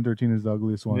think the Jordan 13 is the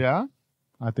ugliest one. Yeah?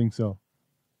 I think so.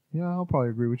 Yeah, I'll probably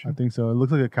agree with you. I think so. It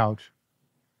looks like a couch.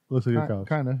 Looks like a couch.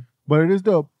 Kind of. But it is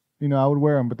dope. I would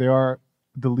wear them, but they are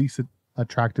the least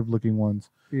attractive looking ones.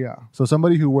 Yeah. So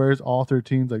somebody who wears all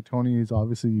 13s like Tony is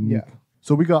obviously unique. Yeah.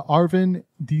 So we got Arvin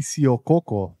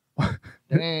Diciocco.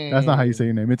 That's not how you say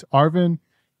your name. It's Arvin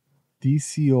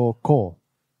Diciocco.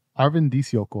 Arvin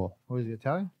Diciocco. What is he,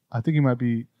 Italian? I think he might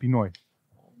be Pinoy.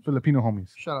 Filipino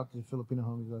homies. Shout out to the Filipino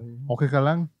homies out here. Okay ka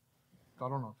lang? I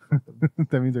don't know.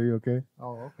 That means, are you okay?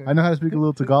 Oh, okay. I know how to speak a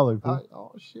little Tagalog.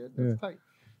 Oh, shit. That's tight.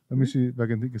 Let me see if I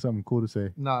can think of something cool to say.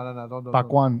 No. Don't.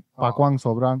 Pakwan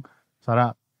sobrang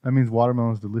sarap. That means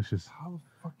watermelon is delicious. How the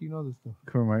fuck do you know this stuff?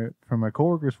 From my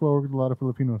coworkers, I work with a lot of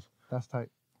Filipinos. That's tight.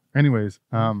 Anyways,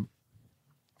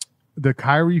 the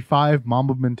Kyrie 5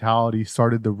 Mamba mentality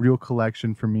started the real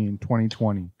collection for me in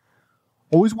 2020.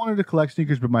 Always wanted to collect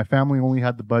sneakers, but my family only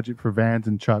had the budget for Vans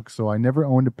and Chucks, so I never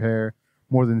owned a pair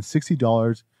more than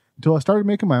 $60 until I started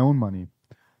making my own money.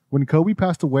 When Kobe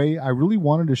passed away, I really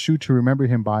wanted a shoe to remember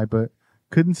him by, but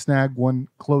couldn't snag one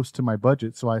close to my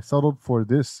budget, so I settled for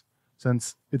this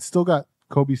since it's still got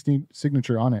Kobe's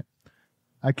signature on it.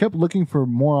 I kept looking for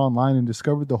more online and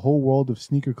discovered the whole world of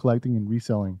sneaker collecting and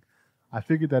reselling. I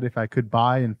figured that if I could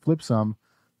buy and flip some,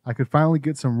 I could finally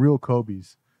get some real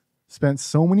Kobe's. Spent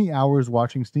so many hours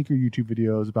watching sneaker YouTube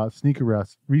videos about sneaker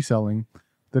reselling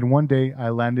that one day I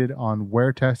landed on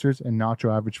Wear Testers and Nacho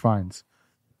Average Finds.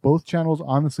 Both channels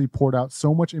honestly poured out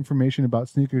so much information about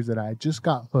sneakers that I just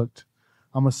got hooked.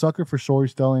 I'm a sucker for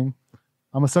storytelling,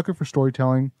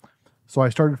 so I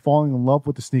started falling in love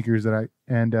with the sneakers I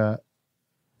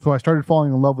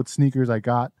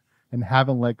got and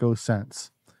haven't let go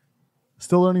since.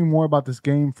 Still learning more about this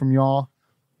game from y'all,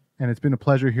 and it's been a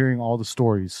pleasure hearing all the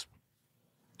stories.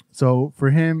 So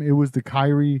for him, it was the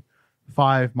Kyrie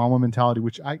 5 Mamba mentality,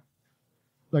 which I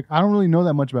don't really know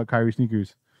that much about Kyrie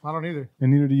sneakers. I don't either.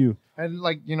 And neither do you. And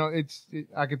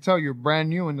I could tell you're brand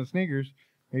new in the sneakers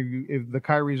if the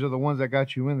Kyries are the ones that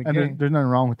got you in the game. There's nothing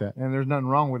wrong with that. And there's nothing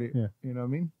wrong with it. Yeah. You know what I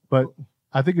mean? But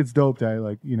I think it's dope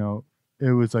that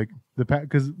it was like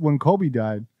because when Kobe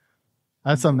died,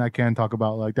 that's something I can talk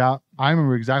about like that. I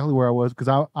remember exactly where I was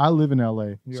because I live in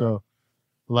LA. Yeah. So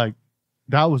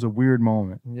that was a weird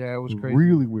moment. Yeah, it was crazy.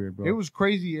 Really weird, bro. It was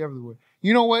crazy everywhere.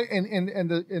 You know what?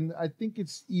 And I think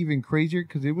it's even crazier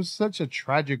because it was such a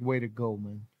tragic way to go,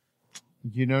 man.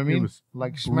 You know what I mean?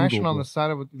 Like smashing on the side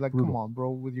of it. Like, come on,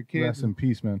 bro, with your kids. Rest in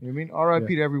peace, man. You know what I mean?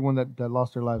 R.I.P. to everyone that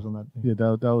lost their lives on that thing. Yeah,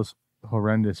 that was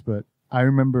horrendous. But I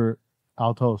remember,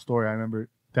 I'll tell a story. I remember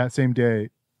that same day,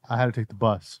 I had to take the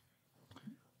bus.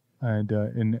 And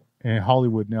in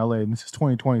Hollywood, in LA, and this is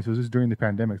 2020, so this is during the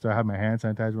pandemic. So I had my hand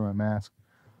sanitizer, my mask,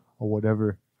 or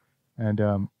whatever. And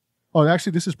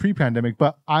actually, this is pre-pandemic,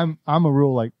 but I'm a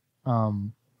real a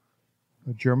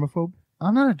germaphobe.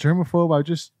 I'm not a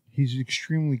germaphobe. He's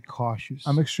extremely cautious.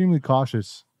 I'm extremely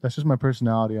cautious. That's just my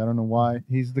personality. I don't know why.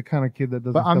 He's the kind of kid that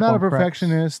doesn't. But I'm not a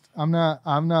perfectionist. I'm not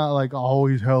like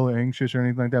always hella anxious or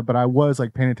anything like that. But I was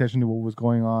paying attention to what was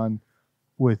going on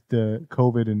with the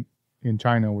COVID in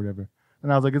China or whatever.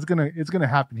 And I was like, it's gonna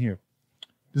happen here.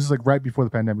 This is right before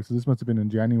the pandemic, so this must have been in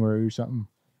January or something.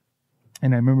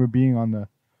 And I remember being on the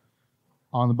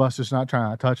bus, just not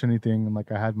trying to touch anything, and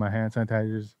I had my hand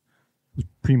sanitizers,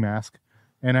 pre-mask,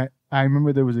 and I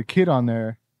remember there was a kid on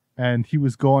there, and he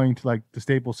was going to the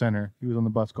Staples Center. He was on the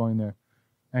bus going there,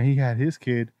 and he had his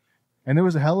kid, and there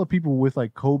was a hell of people with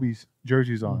Kobe's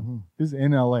jerseys on. Mm-hmm. This is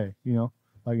in LA,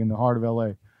 in the heart of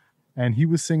LA, and he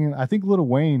was singing. I think Lil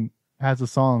Wayne has a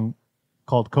song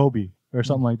called Kobe or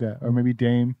something like that, or maybe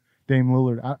Dame Dame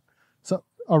Lillard,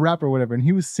 a rapper or whatever, and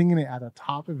he was singing it at the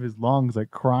top of his lungs,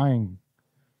 like crying.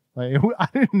 Like I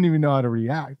didn't even know how to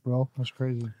react, bro. That's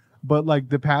crazy. But like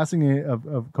the passing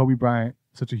of Kobe Bryant,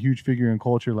 such a huge figure in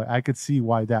culture, like I could see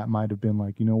why that might have been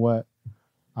like, you know what,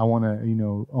 I want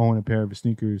to, own a pair of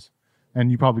sneakers,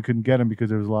 and you probably couldn't get them because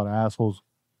there was a lot of assholes.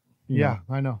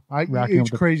 I know. It's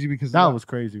crazy because that was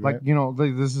crazy. Right?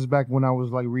 Like this is back when I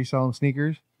was like reselling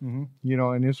sneakers, mm-hmm.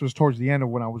 And this was towards the end of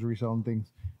when I was reselling things.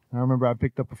 And I remember I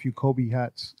picked up a few Kobe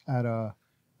hats at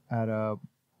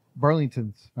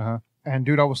Burlington's, and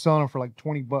dude, I was selling them for like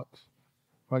 $20.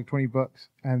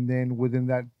 And then within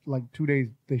that like 2 days,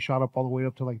 they shot up all the way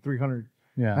up to like 300.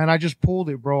 Yeah. And I just pulled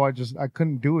it, bro. I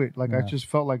couldn't do it. Like I just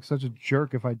felt like such a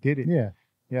jerk if I did it. Yeah.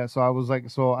 Yeah. So I was like,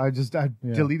 I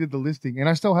deleted the listing, and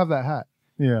I still have that hat.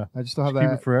 Yeah. I just still have that.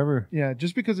 Keep it forever. Yeah.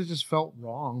 Just because it just felt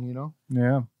wrong,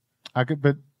 Yeah. I could,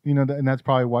 but and that's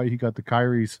probably why he got the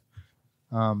Kyrie's.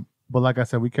 But like I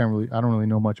said, I don't really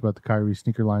know much about the Kyrie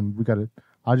sneaker line.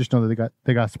 I just know that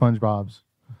they got SpongeBob's.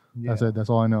 Yeah. That's it. That's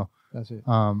all I know. That's it.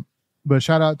 But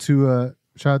shout out to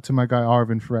my guy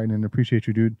Arvin for writing in. Appreciate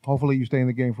you, dude. Hopefully you stay in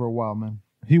the game for a while, man.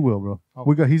 He will, bro.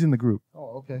 Oh. He's in the group.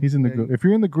 Oh, okay. He's in the group. If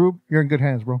you're in the group, you're in good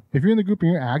hands, bro. If you're in the group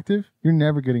and you're active, you're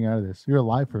never getting out of this. You're a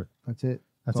lifer. That's it.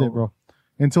 That's it, bro.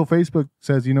 Until Facebook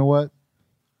says, you know what?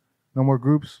 No more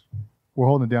groups. We're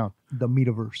holding it down. The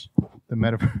metaverse. The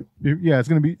metaverse. Yeah, it's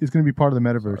gonna be part of the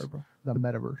metaverse. Sorry, bro. The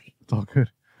metaverse. It's all good.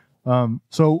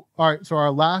 So all right. So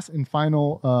our last and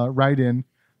final write-in,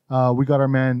 we got our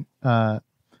man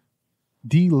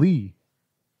D Lee.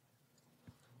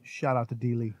 Shout out to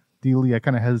D Lee. D Lee. I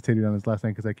kind of hesitated on his last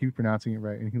name because I keep pronouncing it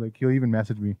right, and he'll even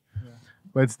message me. Yeah.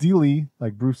 But it's D Lee,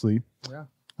 like Bruce Lee. Yeah.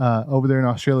 Over there in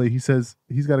Australia, he says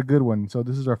he's got a good one. So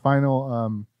this is our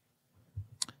final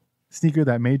sneaker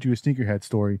that made you a sneakerhead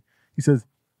story. He says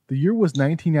the year was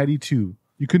 1992.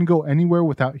 You couldn't go anywhere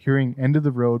without hearing "End of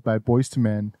the Road" by Boyz II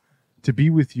Men, "To Be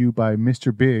With You" by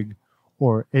Mr. Big,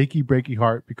 or "Achy Breaky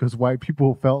Heart" because white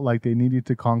people felt like they needed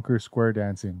to conquer square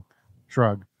dancing.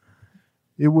 Shrug.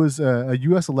 It was a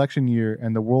U.S. election year,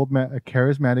 and the world met a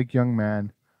charismatic young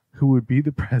man who would be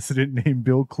the president named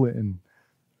Bill Clinton.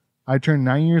 I turned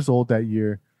 9 years old that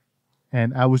year,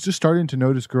 and I was just starting to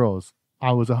notice girls.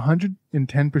 I was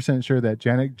 110% sure that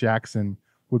Janet Jackson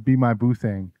would be my boo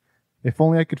thing. If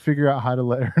only I could figure out how to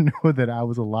let her know that I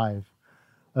was alive.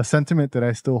 A sentiment that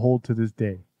I still hold to this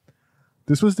day.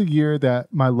 This was the year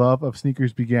that my love of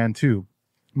sneakers began too.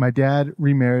 My dad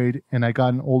remarried, and I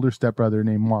got an older stepbrother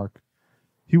named Mark.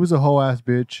 He was a hoe-ass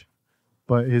bitch,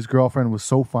 but his girlfriend was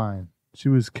so fine. She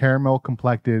was caramel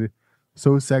complected,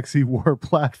 so sexy, wore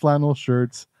plaid flannel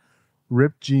shirts,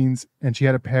 ripped jeans, and she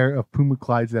had a pair of Puma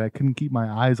Clydes that I couldn't keep my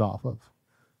eyes off of.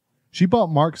 She bought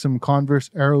Mark some Converse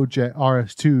Aerojet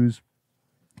RS2s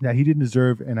that he didn't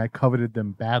deserve, and I coveted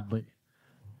them badly.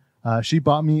 She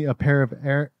bought me a pair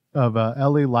of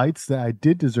LA Lights that I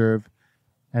did deserve,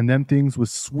 and them things was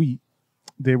sweet.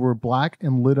 They were black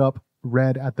and lit up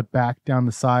red at the back, down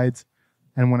the sides,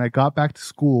 and when I got back to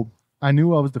school, I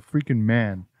knew I was the freaking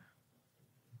man.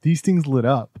 These things lit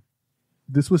up.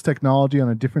 This was technology on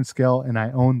a different scale, and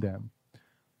I owned them.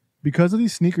 Because of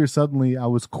these sneakers, suddenly I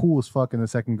was cool as fuck in the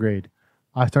second grade.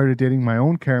 I started dating my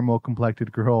own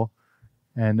caramel-complected girl,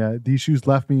 and these shoes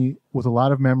left me with a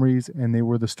lot of memories, and they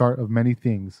were the start of many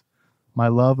things. My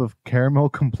love of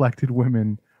caramel-complected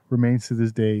women remains to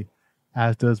this day,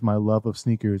 as does my love of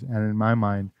sneakers, and in my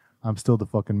mind, I'm still the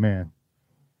fucking man.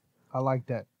 I like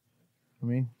that. I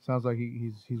mean, sounds like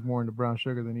he's more into brown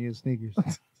sugar than he is sneakers.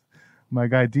 My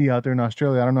guy D out there in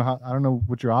Australia, I don't know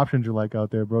what your options are like out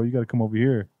there, bro. You got to come over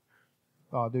here.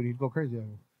 Oh, dude, he'd go crazy out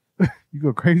here. You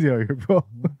go crazy out here, bro.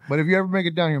 But if you ever make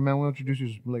it down here, man, we'll introduce you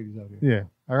to some ladies out here. Yeah,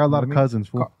 I got a lot of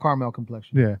cousins. Caramel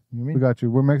complexion. Yeah, you know what I mean? We got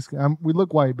you. We're Mexican. We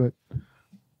look white, but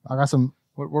I got some.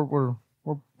 We're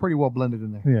pretty well blended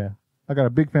in there. Yeah, I got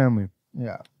a big family.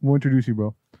 Yeah, we'll introduce you,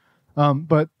 bro.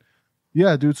 But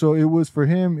yeah, dude. So it was for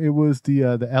him. It was the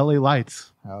LA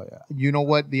Lights. Hell yeah. You know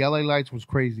what? The LA Lights was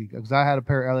crazy because I had a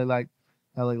pair of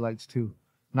LA Lights too.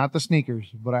 Not the sneakers,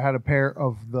 but I had a pair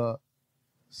of the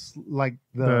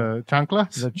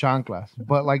chanclas. The chanclas,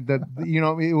 but like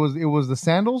it was the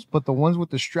sandals, but the ones with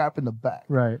the strap in the back.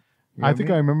 Right. You know I think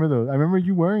I remember those. I remember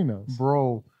you wearing those,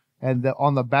 bro. And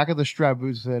on the back of the strap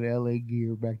it said LA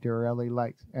Gear back there, or LA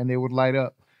Lights, and they would light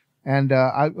up. And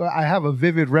I have a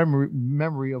vivid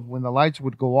memory of when the lights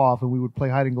would go off and we would play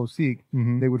hide and go seek.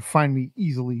 Mm-hmm. They would find me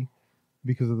easily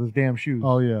because of those damn shoes.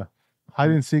 Oh yeah, hide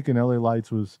and seek and LA Lights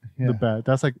was the best.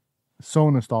 That's like so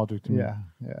nostalgic to me.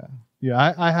 Yeah.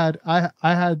 I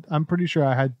had. I'm pretty sure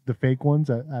I had the fake ones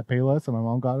at Payless, and my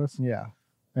mom got us. Yeah.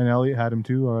 And Elliot had them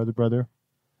too, our other brother.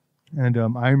 And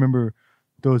I remember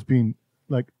those being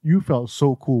like, you felt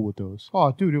so cool with those.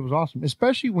 Oh, dude, it was awesome,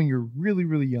 especially when you're really,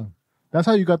 really young. That's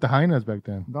how you got the Hainas back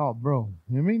then. Oh, bro,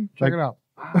 you know what I mean? Check Like- it out.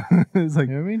 It's like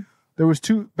You know what I mean? there was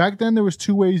back then. There was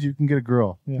two ways you can get a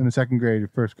girl in the second grade or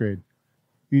first grade.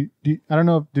 I don't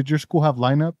know. Did your school have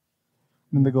lineup?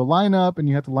 And they go line up, and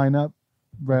you have to line up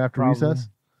right after Probably. recess.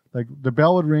 Like the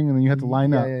bell would ring, and then you had to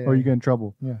line up, or you get in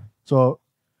trouble. Yeah. So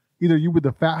either you were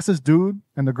the fastest dude,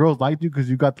 and the girls liked you because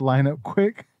you got the line up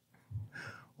quick,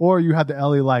 or you had the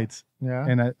LA lights. Yeah.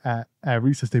 And at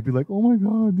recess, they'd be like, "Oh my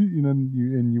god," you know,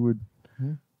 and you would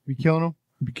Be killing them.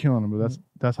 be killing them. But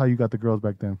that's how you got the girls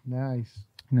back then. Nice.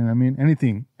 You know what I mean?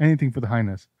 Anything for the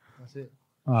Highness. That's it.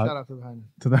 Uh, Shout out to the Highness.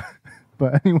 to that.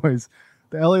 But anyways,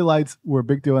 the LA lights were a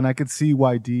big deal, and I could see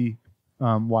why they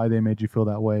made you feel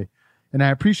that way. And I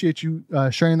appreciate you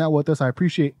sharing that with us. I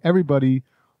appreciate everybody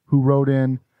who wrote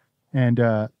in and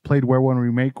played Where One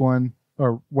Remake One,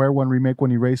 or Where One Remake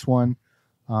One Erase One,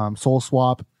 Soul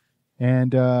Swap,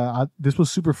 and this was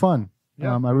super fun.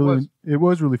 Yeah, it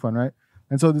was really fun, right?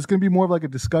 And so this is gonna be more of like a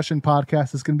discussion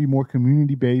podcast. It's gonna be more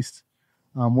community based.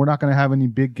 We're not gonna have any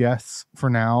big guests for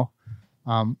now.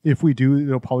 If we do,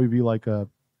 it'll probably be like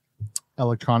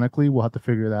electronically. We'll have to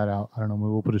figure that out. I don't know. Maybe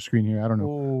we'll put a screen here. I don't know.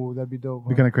 Oh, that'd be dope.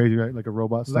 Be kind of crazy, right? Like a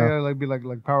robot style.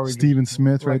 Like Power Rangers. Steven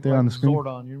Smith right there on the screen.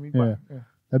 Zordon, you know what I mean? Yeah.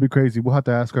 That'd be crazy. We'll have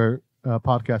to ask our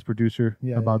podcast producer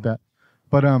about that.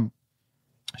 But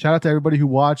shout out to everybody who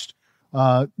watched.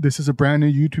 This is a brand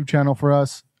new YouTube channel for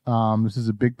us. This is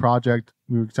a big project.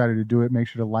 We were excited to do it. Make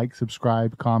sure to like,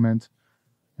 subscribe, comment,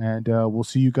 and we'll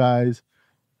see you guys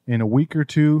in a week or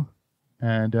two.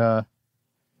 And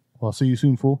I'll see you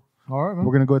soon, fool. All right, man.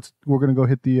 We're gonna go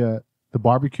hit the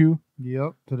barbecue.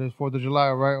 Yep. Today's 4th of July,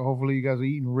 right? Hopefully you guys are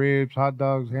eating ribs, hot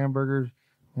dogs, hamburgers.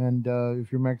 And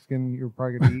if you're Mexican, you're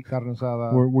probably going to eat carne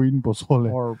asada. We're eating pozole.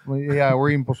 We're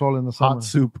eating pozole in the summer. Hot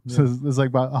soup. Yeah. So it's like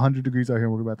about 100 degrees out here.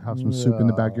 We're about to have some soup in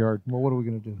the backyard. Well, what are we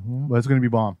going to do? Yeah? But it's going to be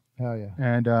bomb. Hell yeah.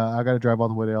 And I got to drive all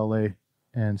the way to LA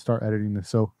and start editing this.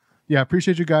 So, yeah,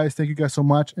 appreciate you guys. Thank you guys so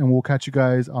much. And we'll catch you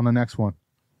guys on the next one.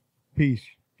 Peace.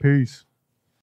 Peace.